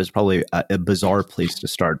want to start is probably a bizarre place to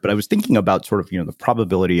start, but I was thinking about sort of, the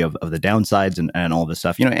probability of the downsides and all this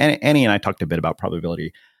stuff. Annie and I talked a bit about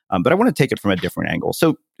probability, but I want to take it from a different angle.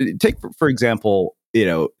 So take, for example,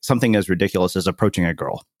 something as ridiculous as approaching a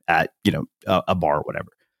girl at, a bar or whatever.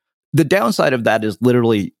 The downside of that is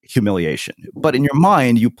literally humiliation. But in your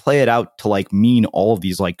mind, you play it out to mean all of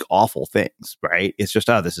these awful things, right? It's just,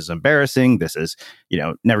 this is embarrassing. This is,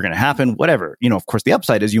 never going to happen, whatever. Of course, the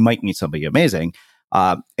upside is you might meet somebody amazing.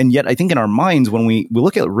 And yet I think in our minds, when we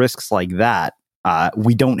look at risks like that,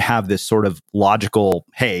 we don't have this sort of logical,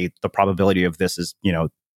 hey, the probability of this is, 1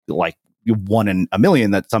 in a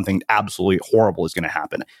million that something absolutely horrible is going to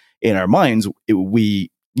happen. In our minds, we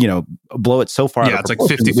blow it so far. Yeah, it's like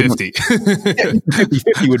 50-50.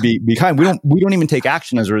 50-50 would be kind. We don't even take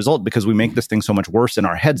action as a result because we make this thing so much worse in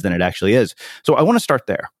our heads than it actually is. So I want to start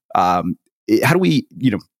there. How do we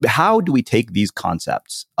take these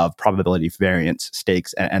concepts of probability, variance,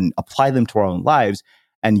 stakes, and apply them to our own lives,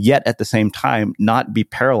 and yet at the same time not be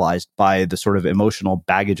paralyzed by the sort of emotional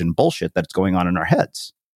baggage and bullshit that's going on in our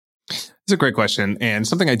heads? It's a great question, and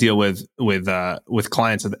something I deal with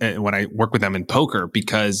clients when I work with them in poker,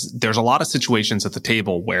 because there's a lot of situations at the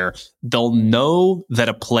table where they'll know that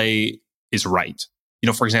a play is right.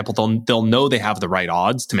 For example, they'll know they have the right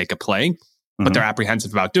odds to make a play, but they're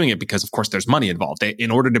apprehensive about doing it because, of course, there's money involved. In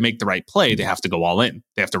order to make the right play, they have to go all in.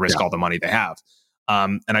 They have to risk all the money they have.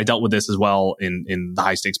 And I dealt with this as well in the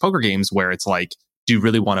high stakes poker games, where it's like, do you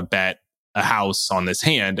really want to bet a house on this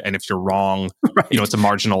hand? And if you're wrong, right, it's a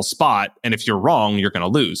marginal spot. And if you're wrong, you're going to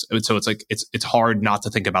lose. So it's like, it's hard not to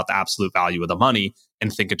think about the absolute value of the money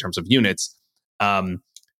and think in terms of units.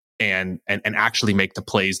 And actually make the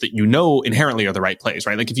plays that inherently are the right plays,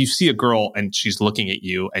 right? Like if you see a girl and she's looking at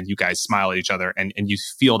you and you guys smile at each other and you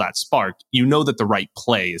feel that spark, that the right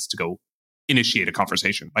play is to go initiate a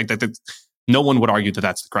conversation. Like that no one would argue that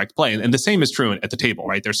that's the correct play. And the same is true at the table,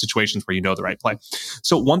 right? There's situations where the right play.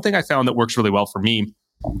 So one thing I found that works really well for me,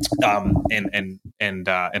 and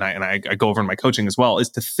I go over in my coaching as well, is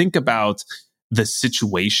to think about the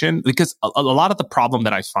situation, because a lot of the problem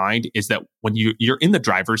that I find is that when you're in the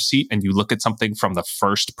driver's seat and you look at something from the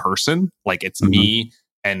first person, like it's me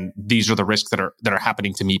and these are the risks that are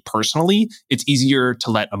happening to me personally, it's easier to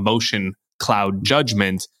let emotion cloud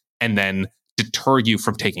judgment and then deter you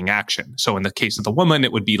from taking action. So in the case of the woman,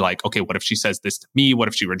 it would be like, okay, what if she says this to me? What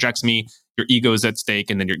if she rejects me? Your ego is at stake,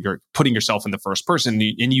 and then you're putting yourself in the first person,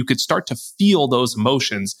 and you could start to feel those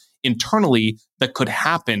emotions internally that could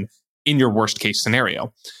happen in your worst case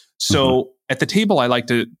scenario. So at the table, I like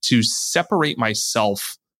to separate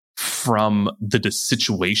myself from the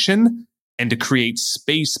situation and to create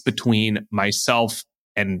space between myself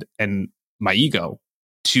and my ego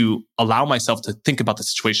to allow myself to think about the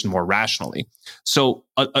situation more rationally. So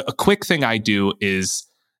a quick thing I do is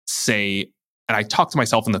say, and I talk to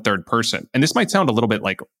myself in the third person, and this might sound a little bit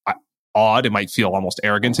like odd. It might feel almost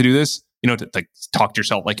arrogant to do this, to like talk to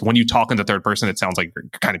yourself. Like when you talk in the third person, it sounds like you're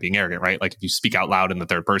kind of being arrogant, right? Like if you speak out loud in the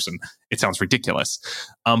third person, it sounds ridiculous.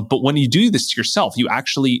 But when you do this to yourself, you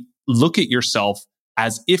actually look at yourself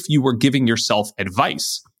as if you were giving yourself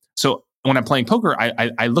advice. So when I'm playing poker,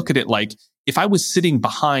 I look at it like, if I was sitting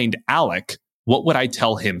behind Alec, what would I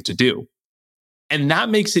tell him to do? And that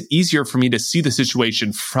makes it easier for me to see the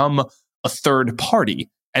situation from a third party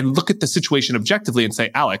and look at the situation objectively and say,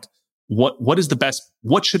 Alec, what is the best?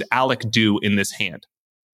 What should Alec do in this hand?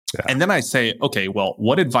 Yeah. And then I say, okay, well,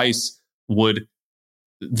 what advice would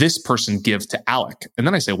this person give to Alec? And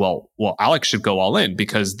then I say, well, Alec should go all in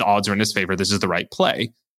because the odds are in his favor. This is the right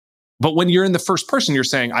play. But when you're in the first person, you're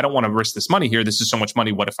saying, I don't want to risk this money here. This is so much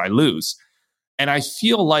money. What if I lose? And I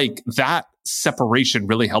feel like that separation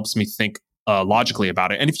really helps me think logically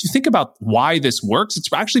about it. And if you think about why this works,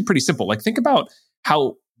 it's actually pretty simple. Like think about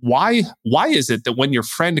why is it that when your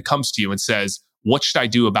friend comes to you and says, what should I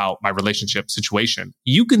do about my relationship situation?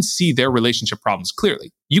 You can see their relationship problems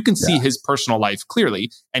clearly. You can see his personal life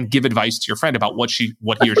clearly and give advice to your friend about what he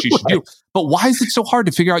or she should do. But why is it so hard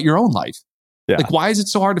to figure out your own life? Yeah. Like, why is it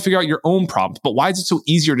so hard to figure out your own problems? But why is it so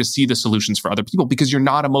easier to see the solutions for other people? Because you're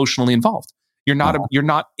not emotionally involved. You're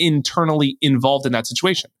not internally involved in that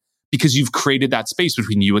situation because you've created that space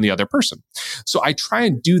between you and the other person. So I try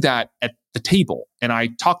and do that at the table, and I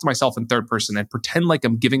talk to myself in third person and pretend like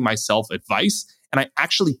I'm giving myself advice, and I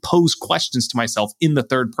actually pose questions to myself in the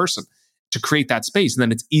third person to create that space. And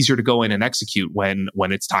then it's easier to go in and execute when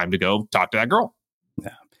it's time to go talk to that girl.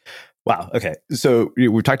 Yeah. Wow. Okay. So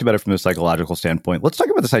we've talked about it from a psychological standpoint. Let's talk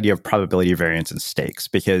about this idea of probability, variance, and stakes,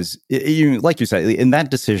 because like you said, in that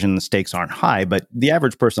decision, the stakes aren't high, but the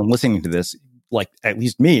average person listening to this, like at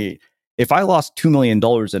least me, if I lost $2 million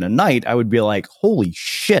in a night, I would be like, holy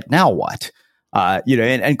shit, now what?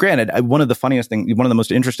 And granted, one of the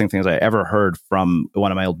most interesting things I ever heard from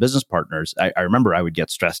one of my old business partners, I remember I would get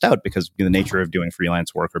stressed out because the nature of doing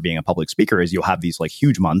freelance work or being a public speaker is you'll have these like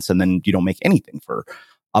huge months and then you don't make anything for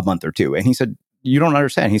a month or two. And he said, you don't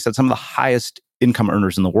understand. He said some of the highest income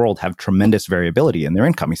earners in the world have tremendous variability in their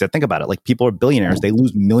income. He said, think about it. Like people are billionaires. They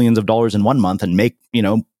lose millions of dollars in one month and make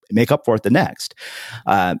up for it the next.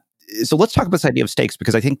 So let's talk about this idea of stakes,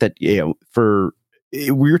 because I think that,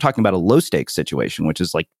 we were talking about a low stakes situation, which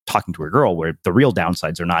is like talking to a girl where the real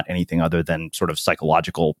downsides are not anything other than sort of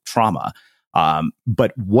psychological trauma.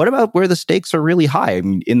 But what about where the stakes are really high? I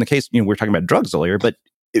mean, in the case, we were talking about drugs earlier, but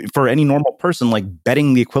for any normal person, like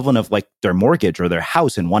betting the equivalent of like their mortgage or their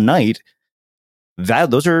house in one night,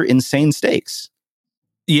 those are insane stakes.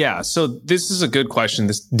 Yeah. So this is a good question.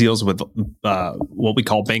 This deals with what we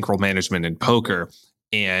call bankroll management in poker.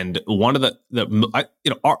 And one of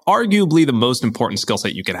arguably the most important skill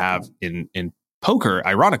set you could have in poker,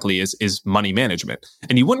 ironically, is money management.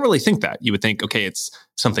 And you wouldn't really think that. You would think, okay, it's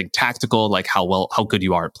something tactical, like how good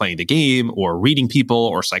you are at playing the game or reading people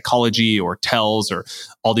or psychology or tells or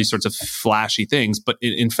all these sorts of flashy things. But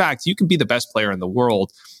in fact, you can be the best player in the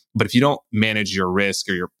world, but if you don't manage your risk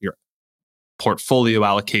or your portfolio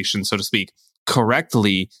allocation, so to speak,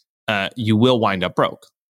 correctly, you will wind up broke.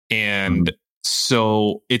 And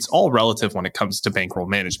So it's all relative when it comes to bankroll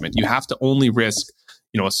management. You have to only risk,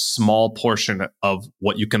 a small portion of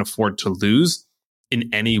what you can afford to lose in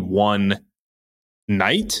any one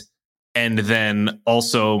night. And then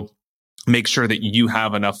also make sure that you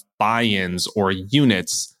have enough buy-ins or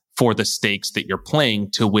units for the stakes that you're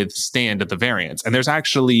playing to withstand the variance. And there's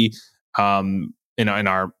actually, in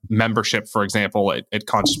our membership, for example, at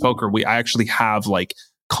Conscious Poker, I actually have like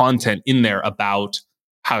content in there about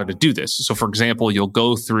how to do this. So for example, you'll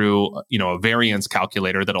go through, a variance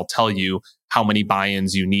calculator that'll tell you how many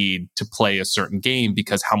buy-ins you need to play a certain game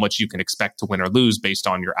because how much you can expect to win or lose based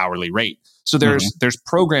on your hourly rate. So there's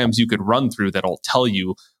programs you could run through that'll tell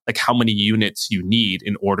you like how many units you need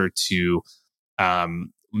in order to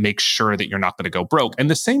make sure that you're not going to go broke. And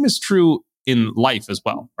the same is true in life as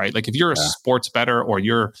well, right? Like if you're a sports bettor or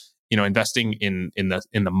you're, investing in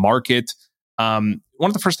the market, one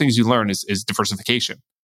of the first things you learn is diversification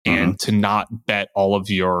and to not bet all of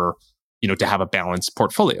your, to have a balanced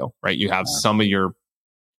portfolio, right? You have some of your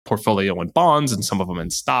portfolio in bonds and some of them in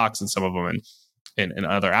stocks and some of them in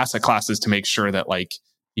other asset classes to make sure that like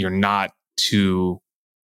you're not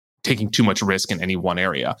taking too much risk in any one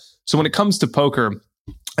area. So when it comes to poker,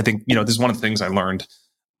 I think, this is one of the things I learned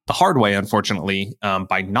the hard way, unfortunately,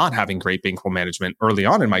 by not having great bankroll management early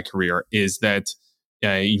on in my career is that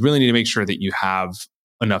you really need to make sure that you have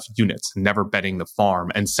enough units, never betting the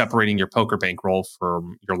farm, and separating your poker bankroll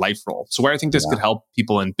from your life roll. So where I think this could help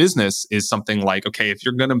people in business is something like, okay, if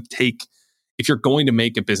you're going to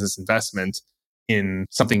make a business investment in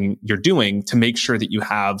something you're doing, to make sure that you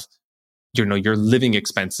have your living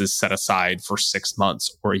expenses set aside for 6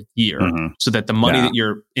 months or a year so that the money that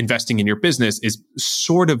you're investing in your business is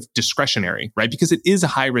sort of discretionary, right? Because it is a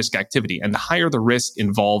high risk activity, and the higher the risk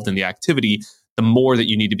involved in the activity, the more that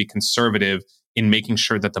you need to be conservative in making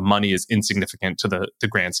sure that the money is insignificant to the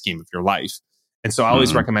grand scheme of your life. And so I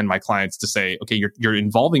always recommend my clients to say, okay, you're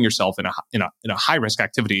involving yourself in a high risk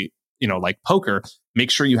activity, like poker. Make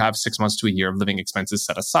sure you have 6 months to a year of living expenses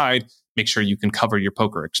set aside. Make sure you can cover your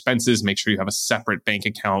poker expenses. Make sure you have a separate bank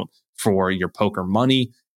account for your poker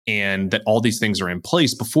money, and that all these things are in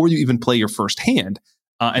place before you even play your first hand.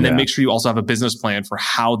 And then make sure you also have a business plan for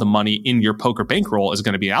how the money in your poker bankroll is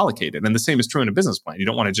going to be allocated. And the same is true in a business plan. You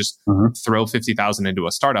don't want to just throw $50,000 into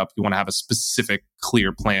a startup. You want to have a specific,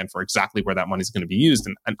 clear plan for exactly where that money is going to be used,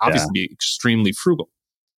 and obviously be extremely frugal.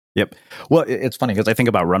 Yep. Well, it's funny because I think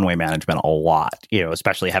about runway management a lot,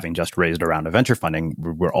 especially having just raised a round of venture funding.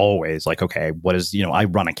 We're always like, okay, what is, I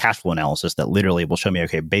run a cash flow analysis that literally will show me,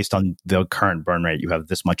 okay, based on the current burn rate, you have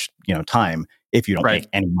this much, time if you don't make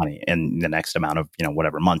any money in the next amount of,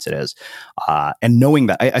 whatever months it is. And knowing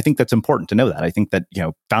that, I think that's important to know that. I think that,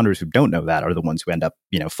 founders who don't know that are the ones who end up,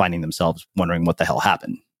 finding themselves wondering what the hell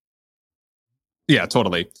happened. Yeah,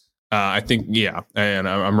 totally. I think, and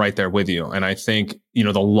I'm right there with you. And I think,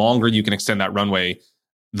 the longer you can extend that runway,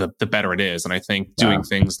 the better it is. And I think doing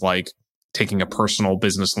things like taking a personal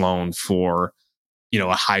business loan for,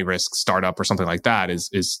 a high risk startup or something like that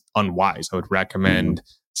is unwise. I would recommend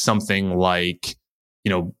something like,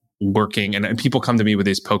 working, and people come to me with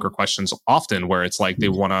these poker questions often where it's like they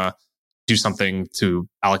want to do something to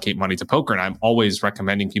allocate money to poker. And I'm always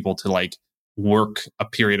recommending people to like work a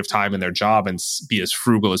period of time in their job and be as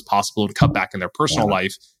frugal as possible and cut back in their personal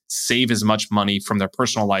life, save as much money from their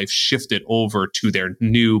personal life, shift it over to their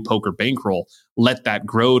new poker bankroll, let that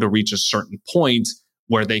grow to reach a certain point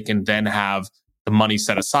where they can then have the money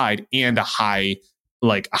set aside and a high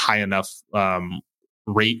enough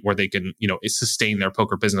rate where they can, sustain their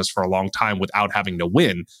poker business for a long time without having to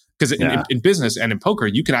win. Because in business and in poker,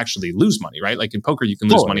 you can actually lose money, right? Like in poker, you can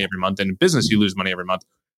lose money every month, and in business, you lose money every month.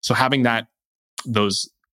 So having the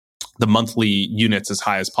monthly units as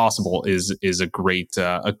high as possible is a great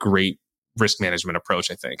risk management approach,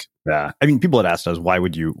 I think. Yeah. I mean, people had asked us, why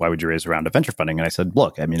would you raise a round of venture funding? And I said,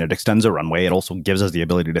 look, I mean, it extends a runway. It also gives us the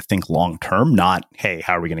ability to think long term, not, hey,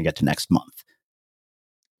 how are we going to get to next month?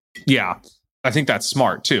 Yeah. I think that's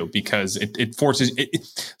smart too, because it forces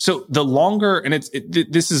it. So the longer, and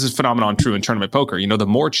this is a phenomenon true in tournament poker, the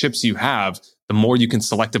more chips you have, the more you can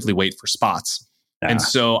selectively wait for spots. And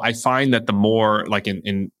so I find that the more, like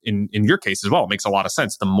in your case as well, it makes a lot of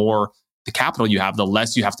sense. The more the capital you have, the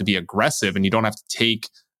less you have to be aggressive, and you don't have to take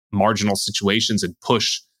marginal situations and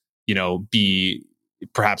push, be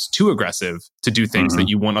perhaps too aggressive to do things that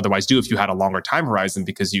you wouldn't otherwise do if you had a longer time horizon,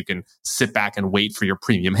 because you can sit back and wait for your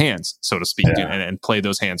premium hands, so to speak, and play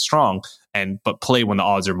those hands strong, but play when the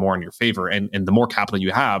odds are more in your favor. And the more capital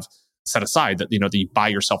you have set aside, that, that you buy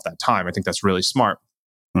yourself that time. I think that's really smart.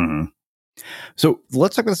 So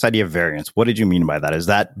let's talk about this idea of variance. What did you mean by that? Is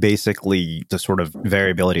that basically the sort of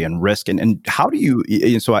variability and risk? And how do you,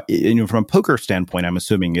 from a poker standpoint, I'm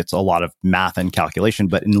assuming it's a lot of math and calculation,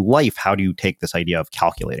 but in life, how do you take this idea of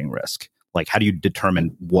calculating risk? Like, how do you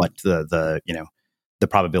determine what the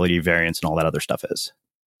probability variance and all that other stuff is?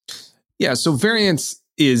 Yeah. So variance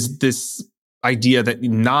is this idea that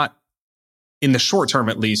not in the short term,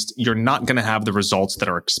 at least, you're not going to have the results that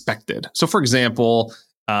are expected. So for example,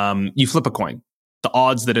 you flip a coin. The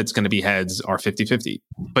odds that it's going to be heads are 50-50,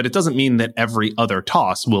 but it doesn't mean that every other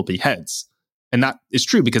toss will be heads. And that is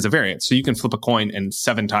true because of variance. So you can flip a coin and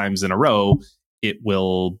 7 times in a row, it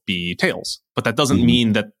will be tails. But that doesn't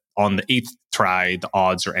mean that on the 8th try, the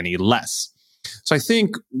odds are any less. So I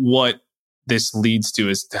think what this leads to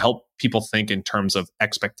is to help people think in terms of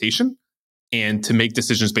expectation and to make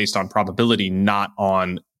decisions based on probability, not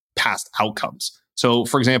on past outcomes. So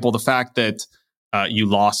for example, the fact that you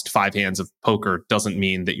lost 5 hands of poker doesn't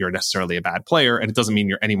mean that you're necessarily a bad player, and it doesn't mean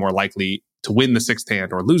you're any more likely to win the 6th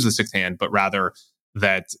hand or lose the 6th hand, but rather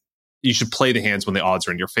that you should play the hands when the odds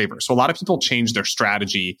are in your favor. So a lot of people change their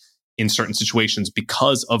strategy in certain situations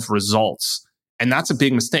because of results, and that's a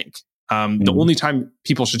big mistake. The only time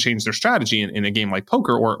people should change their strategy in a game like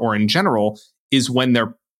poker or in general is when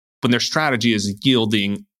their strategy is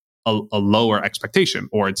yielding a lower expectation,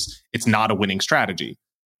 or it's not a winning strategy.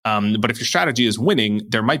 But if your strategy is winning,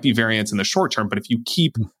 there might be variance in the short term. But if you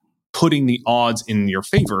keep putting the odds in your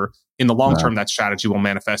favor, in the long term, that strategy will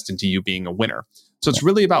manifest into you being a winner. So it's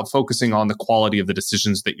really about focusing on the quality of the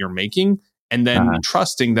decisions that you're making, and then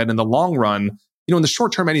trusting that in the long run, in the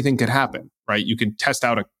short term, anything could happen, right? You can test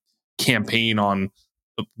out a campaign on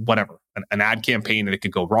whatever, an ad campaign, and it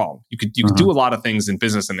could go wrong. You could do a lot of things in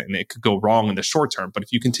business, and it could go wrong in the short term. But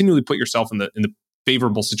if you continually put yourself in the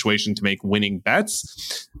favorable situation to make winning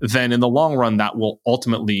bets, then in the long run, that will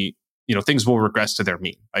ultimately, things will regress to their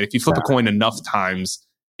mean. Right? If you flip a coin enough times,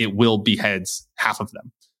 it will be heads half of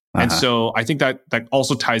them. And so I think that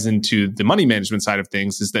also ties into the money management side of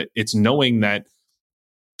things, is that it's knowing that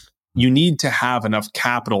you need to have enough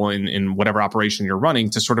capital in whatever operation you're running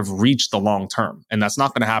to sort of reach the long term. And that's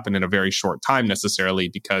not going to happen in a very short time necessarily,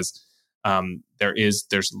 because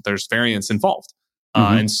there's variance involved.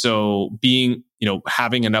 And so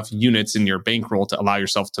having enough units in your bankroll to allow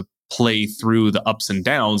yourself to play through the ups and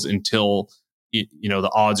downs until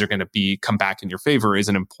the odds are going to come back in your favor is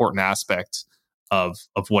an important aspect of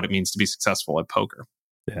what it means to be successful at poker.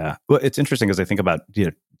 Yeah. Well, it's interesting as I think about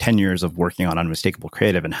 10 years of working on Unmistakable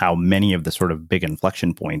Creative and how many of the sort of big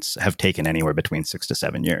inflection points have taken anywhere between 6 to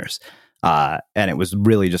 7 years. And it was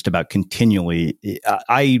really just about continually.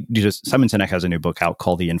 Simon Sinek has a new book out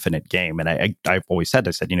called The Infinite Game, and I've always said,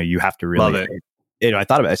 you have to really. Love it. I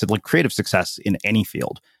thought about it. I said, like, creative success in any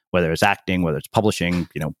field, whether it's acting, whether it's publishing,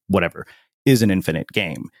 whatever, is an infinite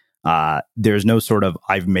game. There's no sort of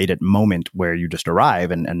I've made it moment where you just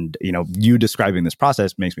arrive, and you describing this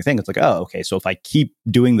process makes me think it's like, oh, okay, so if I keep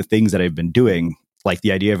doing the things that I've been doing, like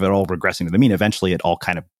the idea of it all regressing to the mean, eventually it all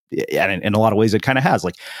kind of, and in a lot of ways it kind of has.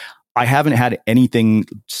 Like, I haven't had anything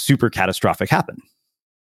super catastrophic happen.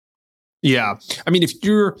 Yeah. I mean, if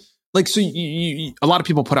you're like, so a lot of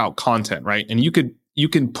people put out content, right? And you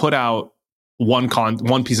can put out one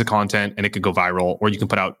piece of content and it could go viral, or you can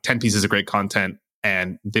put out 10 pieces of great content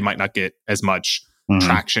and they might not get as much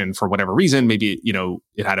traction for whatever reason. Maybe,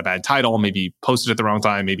 it had a bad title, maybe posted at the wrong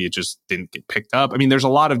time, maybe it just didn't get picked up. I mean, there's a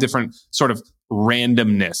lot of different sort of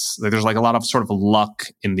randomness. There's like a lot of sort of luck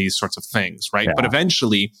in these sorts of things, right? Yeah. But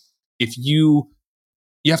eventually, if you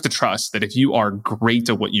have to trust that if you are great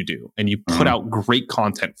at what you do and you put out great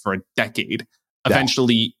content for a decade,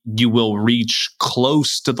 eventually you will reach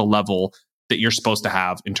close to the level that you're supposed to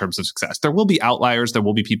have in terms of success. There will be outliers. There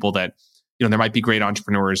will be people that, there might be great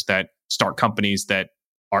entrepreneurs that start companies that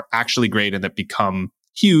are actually great and that become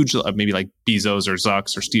huge, maybe like Bezos or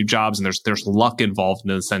Zucks or Steve Jobs. And there's luck involved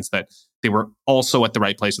in the sense that they were also at the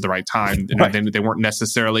right place at the right time. Right. They're not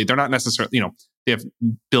necessarily, they have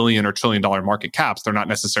billion or $1 trillion market caps. They're not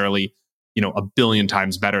necessarily, a billion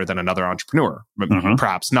times better than another entrepreneur.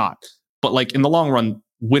 Perhaps not. But like in the long run,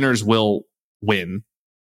 winners will win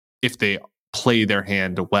if they play their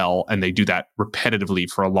hand well and they do that repetitively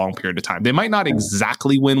for a long period of time. They might not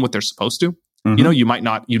exactly win what they're supposed to. You might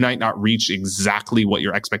not reach exactly what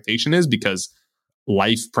your expectation is, because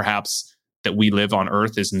life perhaps that we live on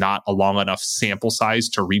Earth is not a long enough sample size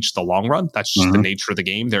to reach the long run. That's just the nature of the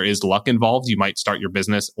game. There is luck involved. You might start your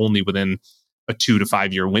business only within a 2 to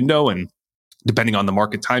 5 year window, and depending on the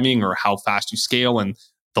market timing or how fast you scale and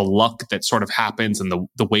the luck that sort of happens and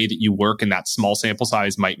the way that you work in that small sample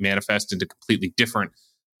size might manifest into completely different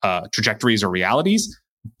trajectories or realities.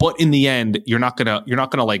 But in the end, you're not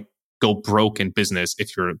gonna like go broke in business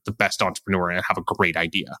if you're the best entrepreneur and have a great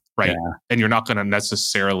idea, right? Yeah. And you're not gonna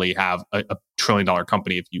necessarily have a $1 trillion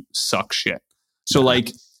company if you suck shit. So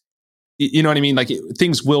like, you know what I mean? Like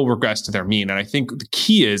things will regress to their mean. And I think the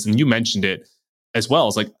key is, and you mentioned it as well,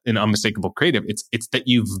 as like an unmistakable creative, it's that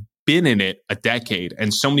you've been in it a decade.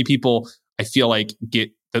 And so many people, I feel like,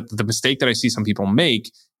 get the mistake that I see some people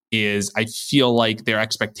make is I feel like their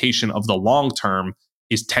expectation of the long term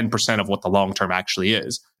is 10% of what the long term actually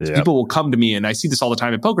is. So people will come to me, and I see this all the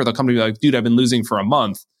time in poker. They'll come to me like, dude, I've been losing for a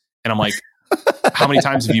month. And I'm like, how many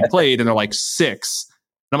times have you played? And they're like, 6.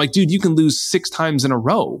 And I'm like, dude, you can lose 6 times in a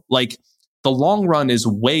row. Like the long run is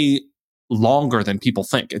way longer than people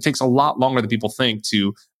think. It takes a lot longer than people think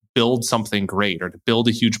to build something great or to build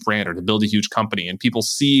a huge brand or to build a huge company. And people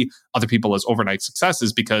see other people as overnight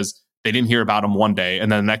successes because they didn't hear about them one day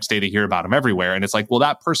and then the next day they hear about them everywhere. And it's like, well,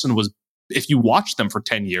 that person was, if you watch them for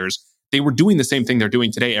 10 years, they were doing the same thing they're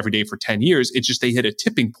doing today every day for 10 years. It's just they hit a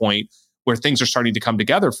tipping point where things are starting to come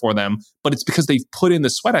together for them, but it's because they've put in the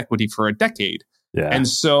sweat equity for a decade. Yeah. And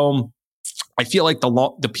so I feel like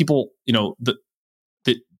the people, you know,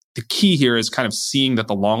 the key here is kind of seeing that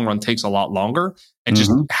the long run takes a lot longer and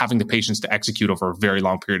just having the patience to execute over a very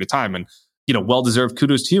long period of time. And, you know, well-deserved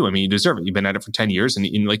kudos to you. I mean, you deserve it. You've been at it for 10 years. And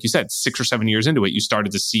like you said, 6 or 7 years into it, you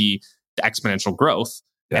started to see the exponential growth.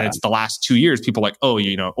 Yeah. And it's the last 2 years, people are like, oh,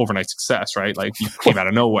 you know, overnight success, right? Like you came out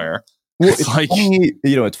of nowhere. Well, it's like, funny,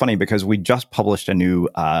 you know, it's funny because we just published a new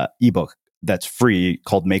ebook that's free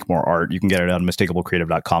called Make More Art. You can get it on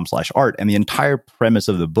unmistakablecreative.com/art. And the entire premise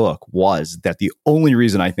of the book was that the only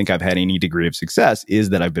reason I think I've had any degree of success is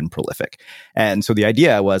that I've been prolific. And so the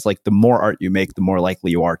idea was like, the more art you make, the more likely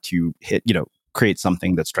you are to hit, you know, create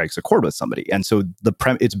something that strikes a chord with somebody. And so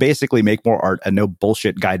it's basically make more art, a no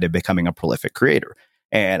bullshit guide to becoming a prolific creator.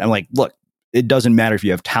 And I'm like, look, it doesn't matter if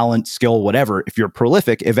you have talent, skill, whatever. If you're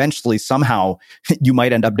prolific, eventually, somehow, you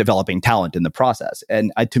might end up developing talent in the process.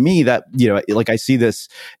 And to me, that, you know, like I see this,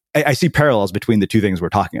 I see parallels between the two things we're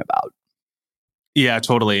talking about. Yeah,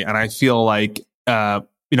 totally. And I feel like, you know,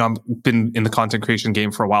 I've been in the content creation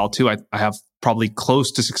game for a while too. I have probably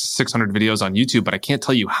close to 600 videos on YouTube, but I can't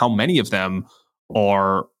tell you how many of them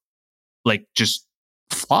are like just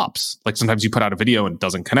flops. Like sometimes you put out a video and it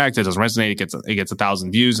doesn't connect, it doesn't resonate, it gets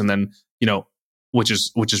 1,000 views, and then, you know, which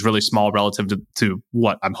is really small relative to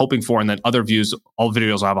what I'm hoping for. And then other views, all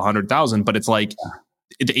videos will have 100,000, but it's like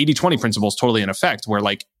the 80-20 principle is totally in effect, where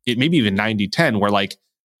like it maybe even 90-10, where like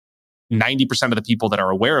 90% of the people that are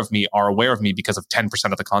aware of me because of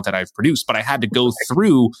 10% of the content I've produced. But I had to go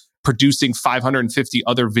through producing 550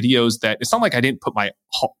 other videos that it's not like I didn't put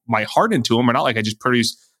my heart into them, or not like I just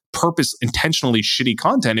produced intentionally shitty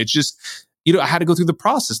content. It's just, you know, I had to go through the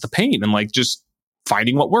process, the pain, and like just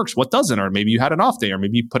finding what works, what doesn't, or maybe you had an off day, or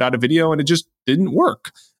maybe you put out a video and it just didn't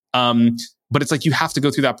work. But it's like you have to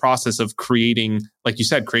go through that process of creating, like you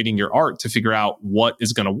said, creating your art to figure out what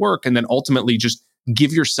is going to work, and then ultimately just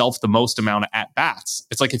give yourself the most amount of at-bats.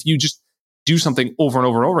 It's like if you just do something over and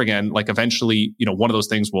over and over again, like eventually, you know, one of those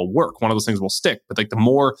things will work, one of those things will stick. But like the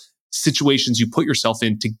more situations you put yourself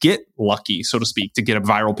in to get lucky, so to speak, to get a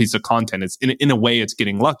viral piece of content, it's in a way it's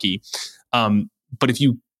getting lucky. But if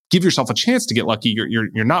you give yourself a chance to get lucky,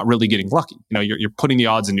 you're not really getting lucky. You know, you're putting the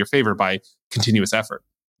odds in your favor by continuous effort.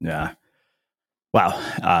 Yeah.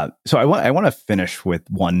 Wow. So I want to finish with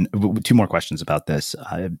 2 more questions about this.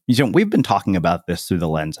 You know, we've been talking about this through the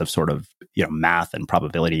lens of sort of, you know, math and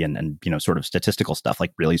probability and you know, sort of statistical stuff,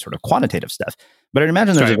 like really sort of quantitative stuff. But I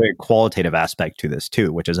imagine there's a very qualitative aspect to this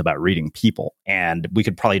too, which is about reading people. And we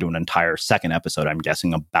could probably do an entire second episode, I'm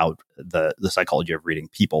guessing, about the psychology of reading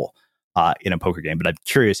people in a poker game. But I'm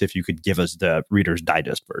curious if you could give us the Reader's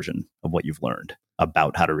Digest version of what you've learned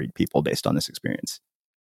about how to read people based on this experience.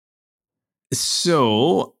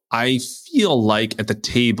 So I feel like at the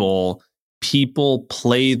table, people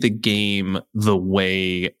play the game the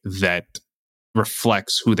way that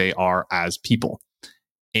reflects who they are as people.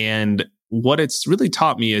 And what it's really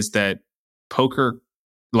taught me is that poker,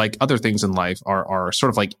 like other things in life, are sort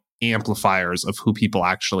of like amplifiers of who people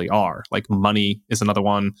actually are. Like money is another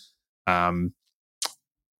one.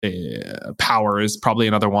 Power is probably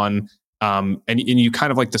another one. And you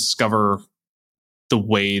kind of like discover the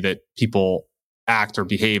way that people act or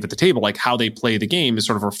behave at the table, like how they play the game, is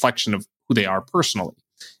sort of a reflection of who they are personally.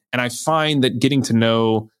 And I find that getting to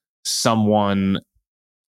know someone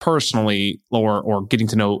personally, or getting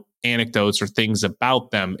to know anecdotes or things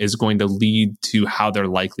about them, is going to lead to how they're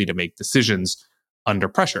likely to make decisions under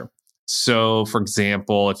pressure. So, for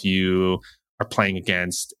example, if you are playing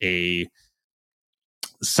against a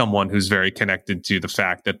someone who's very connected to the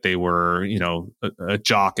fact that they were, a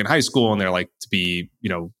jock in high school, and they're like to be,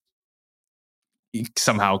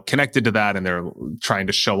 somehow connected to that, and they're trying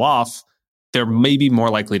to show off, they're maybe more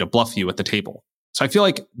likely to bluff you at the table. So I feel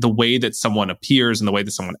like the way that someone appears and the way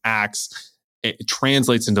that someone acts, it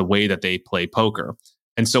translates into the way that they play poker.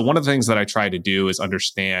 And so one of the things that I try to do is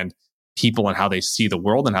understand people and how they see the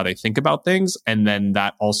world and how they think about things. And then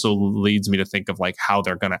that also leads me to think of like how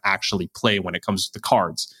they're going to actually play when it comes to the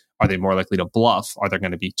cards. Are they more likely to bluff? Are they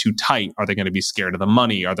going to be too tight? Are they going to be scared of the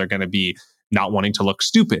money? Are they going to be not wanting to look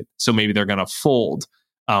stupid? So maybe they're going to fold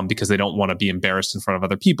because they don't want to be embarrassed in front of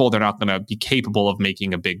other people. They're not going to be capable of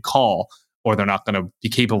making a big call, or they're not going to be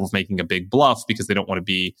capable of making a big bluff because they don't want to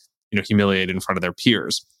be, humiliated in front of their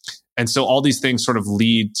peers. And so all these things sort of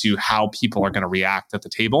lead to how people are going to react at the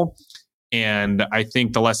table. And I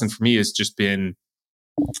think the lesson for me has just been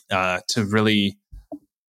to really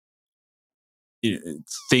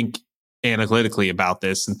think analytically about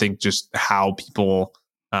this and think just how people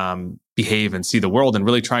behave and see the world, and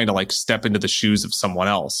really trying to like step into the shoes of someone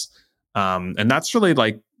else. And that's really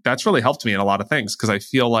helped me in a lot of things, because I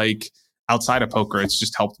feel like outside of poker, it's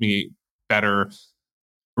just helped me better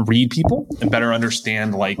read people and better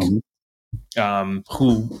understand like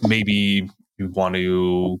who maybe you want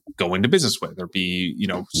to go into business with, or be,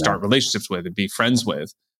 start relationships with, and be friends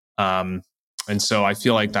with. And so I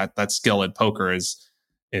feel like that skill at poker is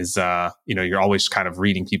you're always kind of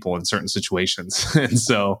reading people in certain situations. And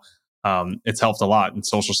so it's helped a lot in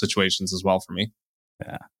social situations as well for me.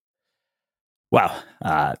 Yeah. Wow.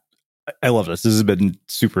 I love this. This has been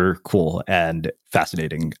super cool and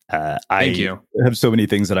fascinating. Thank you. I have so many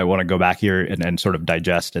things that I want to go back here and sort of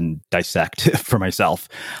digest and dissect for myself.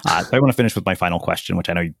 So I want to finish with my final question, which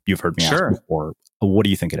I know you've heard me ask before. What do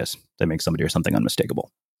you think it is that makes somebody or something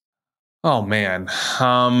unmistakable? Oh, man.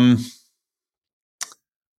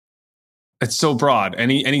 It's so broad.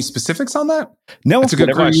 Any specifics on that? No, that's a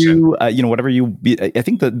good question. Whatever you. I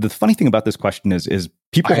think the funny thing about this question is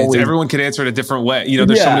people always, everyone can answer it a different way.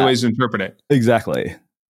 There's so many ways to interpret it. Exactly.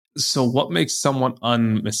 So, what makes someone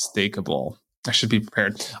unmistakable? I should be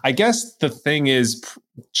prepared. I guess the thing is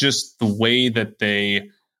just the way that they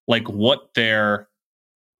like what their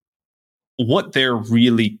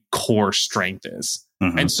really core strength is.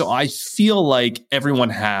 Mm-hmm. And so I feel like everyone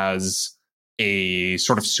has a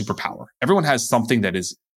sort of superpower. Everyone has something that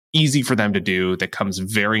is easy for them to do, that comes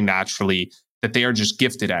very naturally, that they are just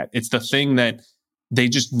gifted at. It's the thing that they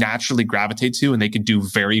just naturally gravitate to, and they can do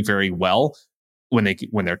very, very well when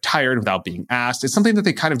they're tired without being asked. It's something that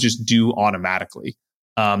they kind of just do automatically.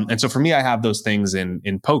 And so for me, I have those things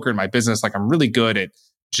in poker, in my business. Like I'm really good at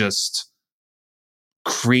just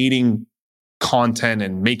creating content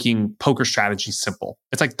and making poker strategy simple.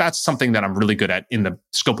 It's like that's something that I'm really good at in the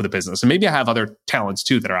scope of the business. And maybe I have other talents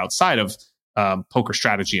too that are outside of poker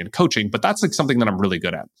strategy and coaching, but that's like something that I'm really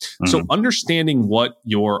good at. Mm-hmm. So understanding what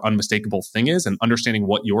your unmistakable thing is and understanding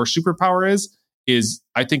what your superpower is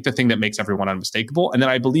I think the thing that makes everyone unmistakable. And then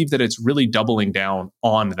I believe that it's really doubling down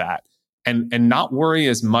on that and not worry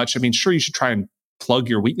as much. I mean, sure, you should try and plug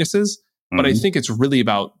your weaknesses, but I think it's really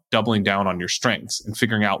about doubling down on your strengths and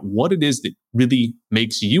figuring out what it is that really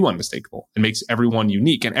makes you unmistakable and makes everyone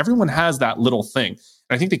unique. And everyone has that little thing.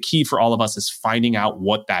 And I think the key for all of us is finding out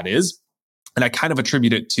what that is. And I kind of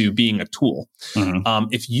attribute it to being a tool. Mm-hmm.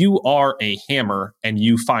 If you are a hammer and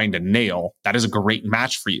you find a nail, that is a great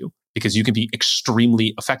match for you because you can be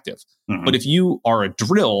extremely effective. Mm-hmm. But if you are a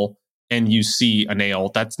drill and you see a nail,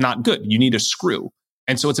 that's not good. You need a screw.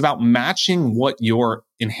 And so it's about matching what your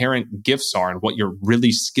inherent gifts are and what you're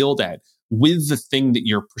really skilled at with the thing that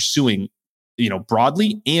you're pursuing,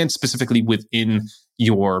 broadly and specifically within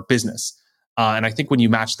your business. And I think when you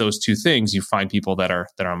match those two things, you find people that are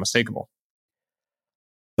unmistakable.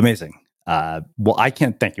 Amazing. Well, I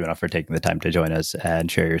can't thank you enough for taking the time to join us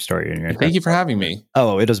and share your story. And thank you for having me.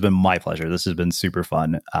 Oh, it has been my pleasure. This has been super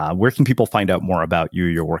fun. Where can people find out more about you,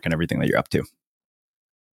 your work, and everything that you're up to?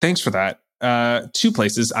 Thanks for that. 2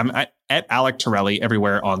 places. I'm at Alec Torelli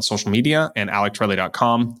everywhere on social media, and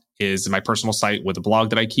alectorelli.com is my personal site with a blog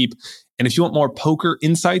that I keep. And if you want more poker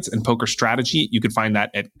insights and poker strategy, you can find that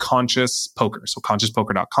at Conscious Poker. So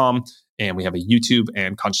consciouspoker.com. And we have a YouTube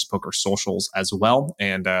and Conscious Poker socials as well,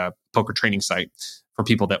 and a poker training site for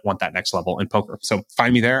people that want that next level in poker. So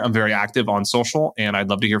find me there. I'm very active on social, and I'd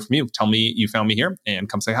love to hear from you. Tell me you found me here and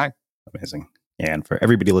come say hi. Amazing. And for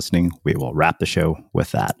everybody listening, we will wrap the show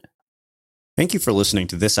with that. Thank you for listening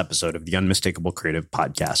to this episode of the Unmistakable Creative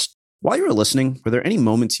Podcast. While you were listening, were there any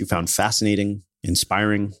moments you found fascinating,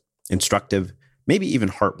 inspiring, instructive, maybe even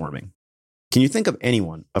heartwarming? Can you think of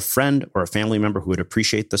anyone, a friend or a family member who would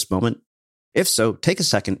appreciate this moment? If so, take a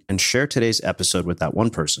second and share today's episode with that one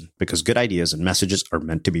person, because good ideas and messages are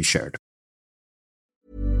meant to be shared.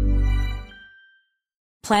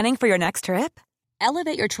 Planning for your next trip?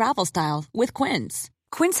 Elevate your travel style with Quince.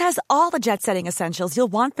 Quince has all the jet-setting essentials you'll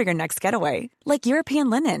want for your next getaway, like European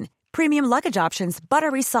linen, premium luggage options,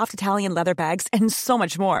 buttery soft Italian leather bags, and so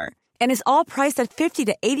much more. And is all priced at 50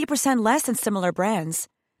 to 80% less than similar brands.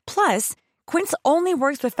 Plus, Quince only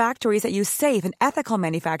works with factories that use safe and ethical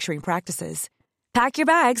manufacturing practices. Pack your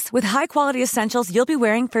bags with high-quality essentials you'll be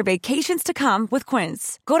wearing for vacations to come with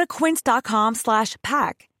Quince. Go to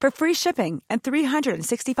quince.com/pack for free shipping and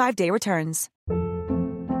 365-day returns.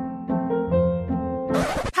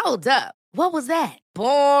 Hold up. What was that?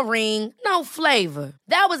 Boring. No flavor.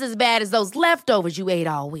 That was as bad as those leftovers you ate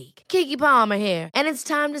all week. Keke Palmer here, and it's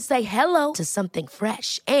time to say hello to something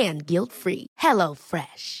fresh and guilt-free. Hello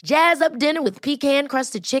Fresh. Jazz up dinner with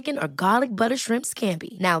pecan-crusted chicken or garlic butter shrimp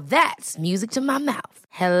scampi. Now that's music to my mouth.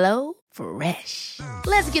 Hello Fresh.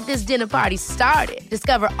 Let's get this dinner party started.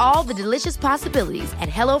 Discover all the delicious possibilities at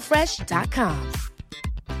hellofresh.com.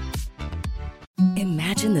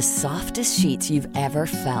 Imagine the softest sheets you've ever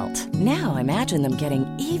felt. Now imagine them getting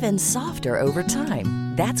even softer over time.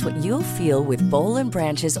 That's what you'll feel with Boll &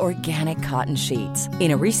 Branch's organic cotton sheets.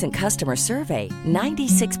 In a recent customer survey,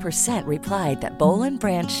 96% replied that Boll &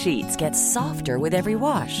 Branch sheets get softer with every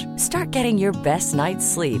wash. Start getting your best night's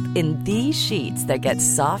sleep in these sheets that get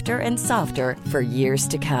softer and softer for years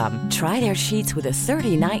to come. Try their sheets with a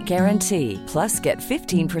 30-night guarantee. Plus, get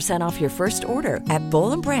 15% off your first order at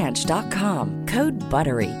bollandbranch.com. Code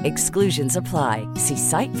BUTTERY. Exclusions apply. See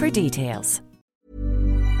site for details.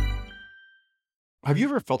 Have you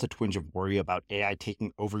ever felt a twinge of worry about AI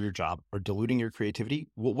taking over your job or diluting your creativity?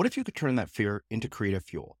 Well, what if you could turn that fear into creative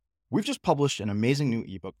fuel? We've just published an amazing new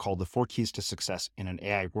ebook called The 4 Keys to Success in an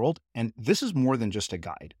AI World, and this is more than just a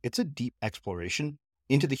guide. It's a deep exploration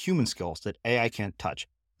into the human skills that AI can't touch,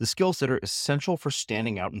 the skills that are essential for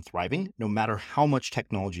standing out and thriving, no matter how much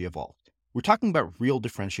technology evolved. We're talking about real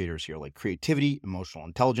differentiators here, like creativity, emotional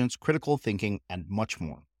intelligence, critical thinking, and much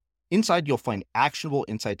more. Inside, you'll find actionable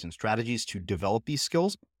insights and strategies to develop these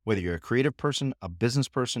skills, whether you're a creative person, a business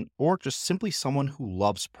person, or just simply someone who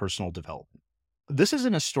loves personal development. This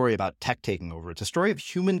isn't a story about tech taking over. It's a story of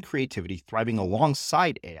human creativity thriving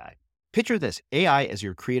alongside AI. Picture this, AI as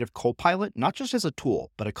your creative co-pilot, not just as a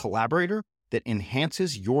tool, but a collaborator that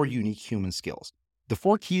enhances your unique human skills. The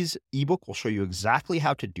 4 Keys ebook will show you exactly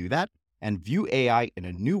how to do that and view AI in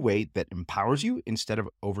a new way that empowers you instead of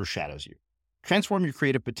overshadows you. Transform your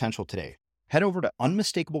creative potential today. Head over to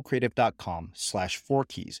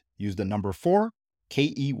unmistakablecreative.com/4keys. Use the number 4,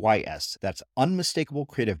 KEYS. That's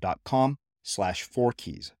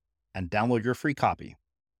unmistakablecreative.com/4keys and download your free copy.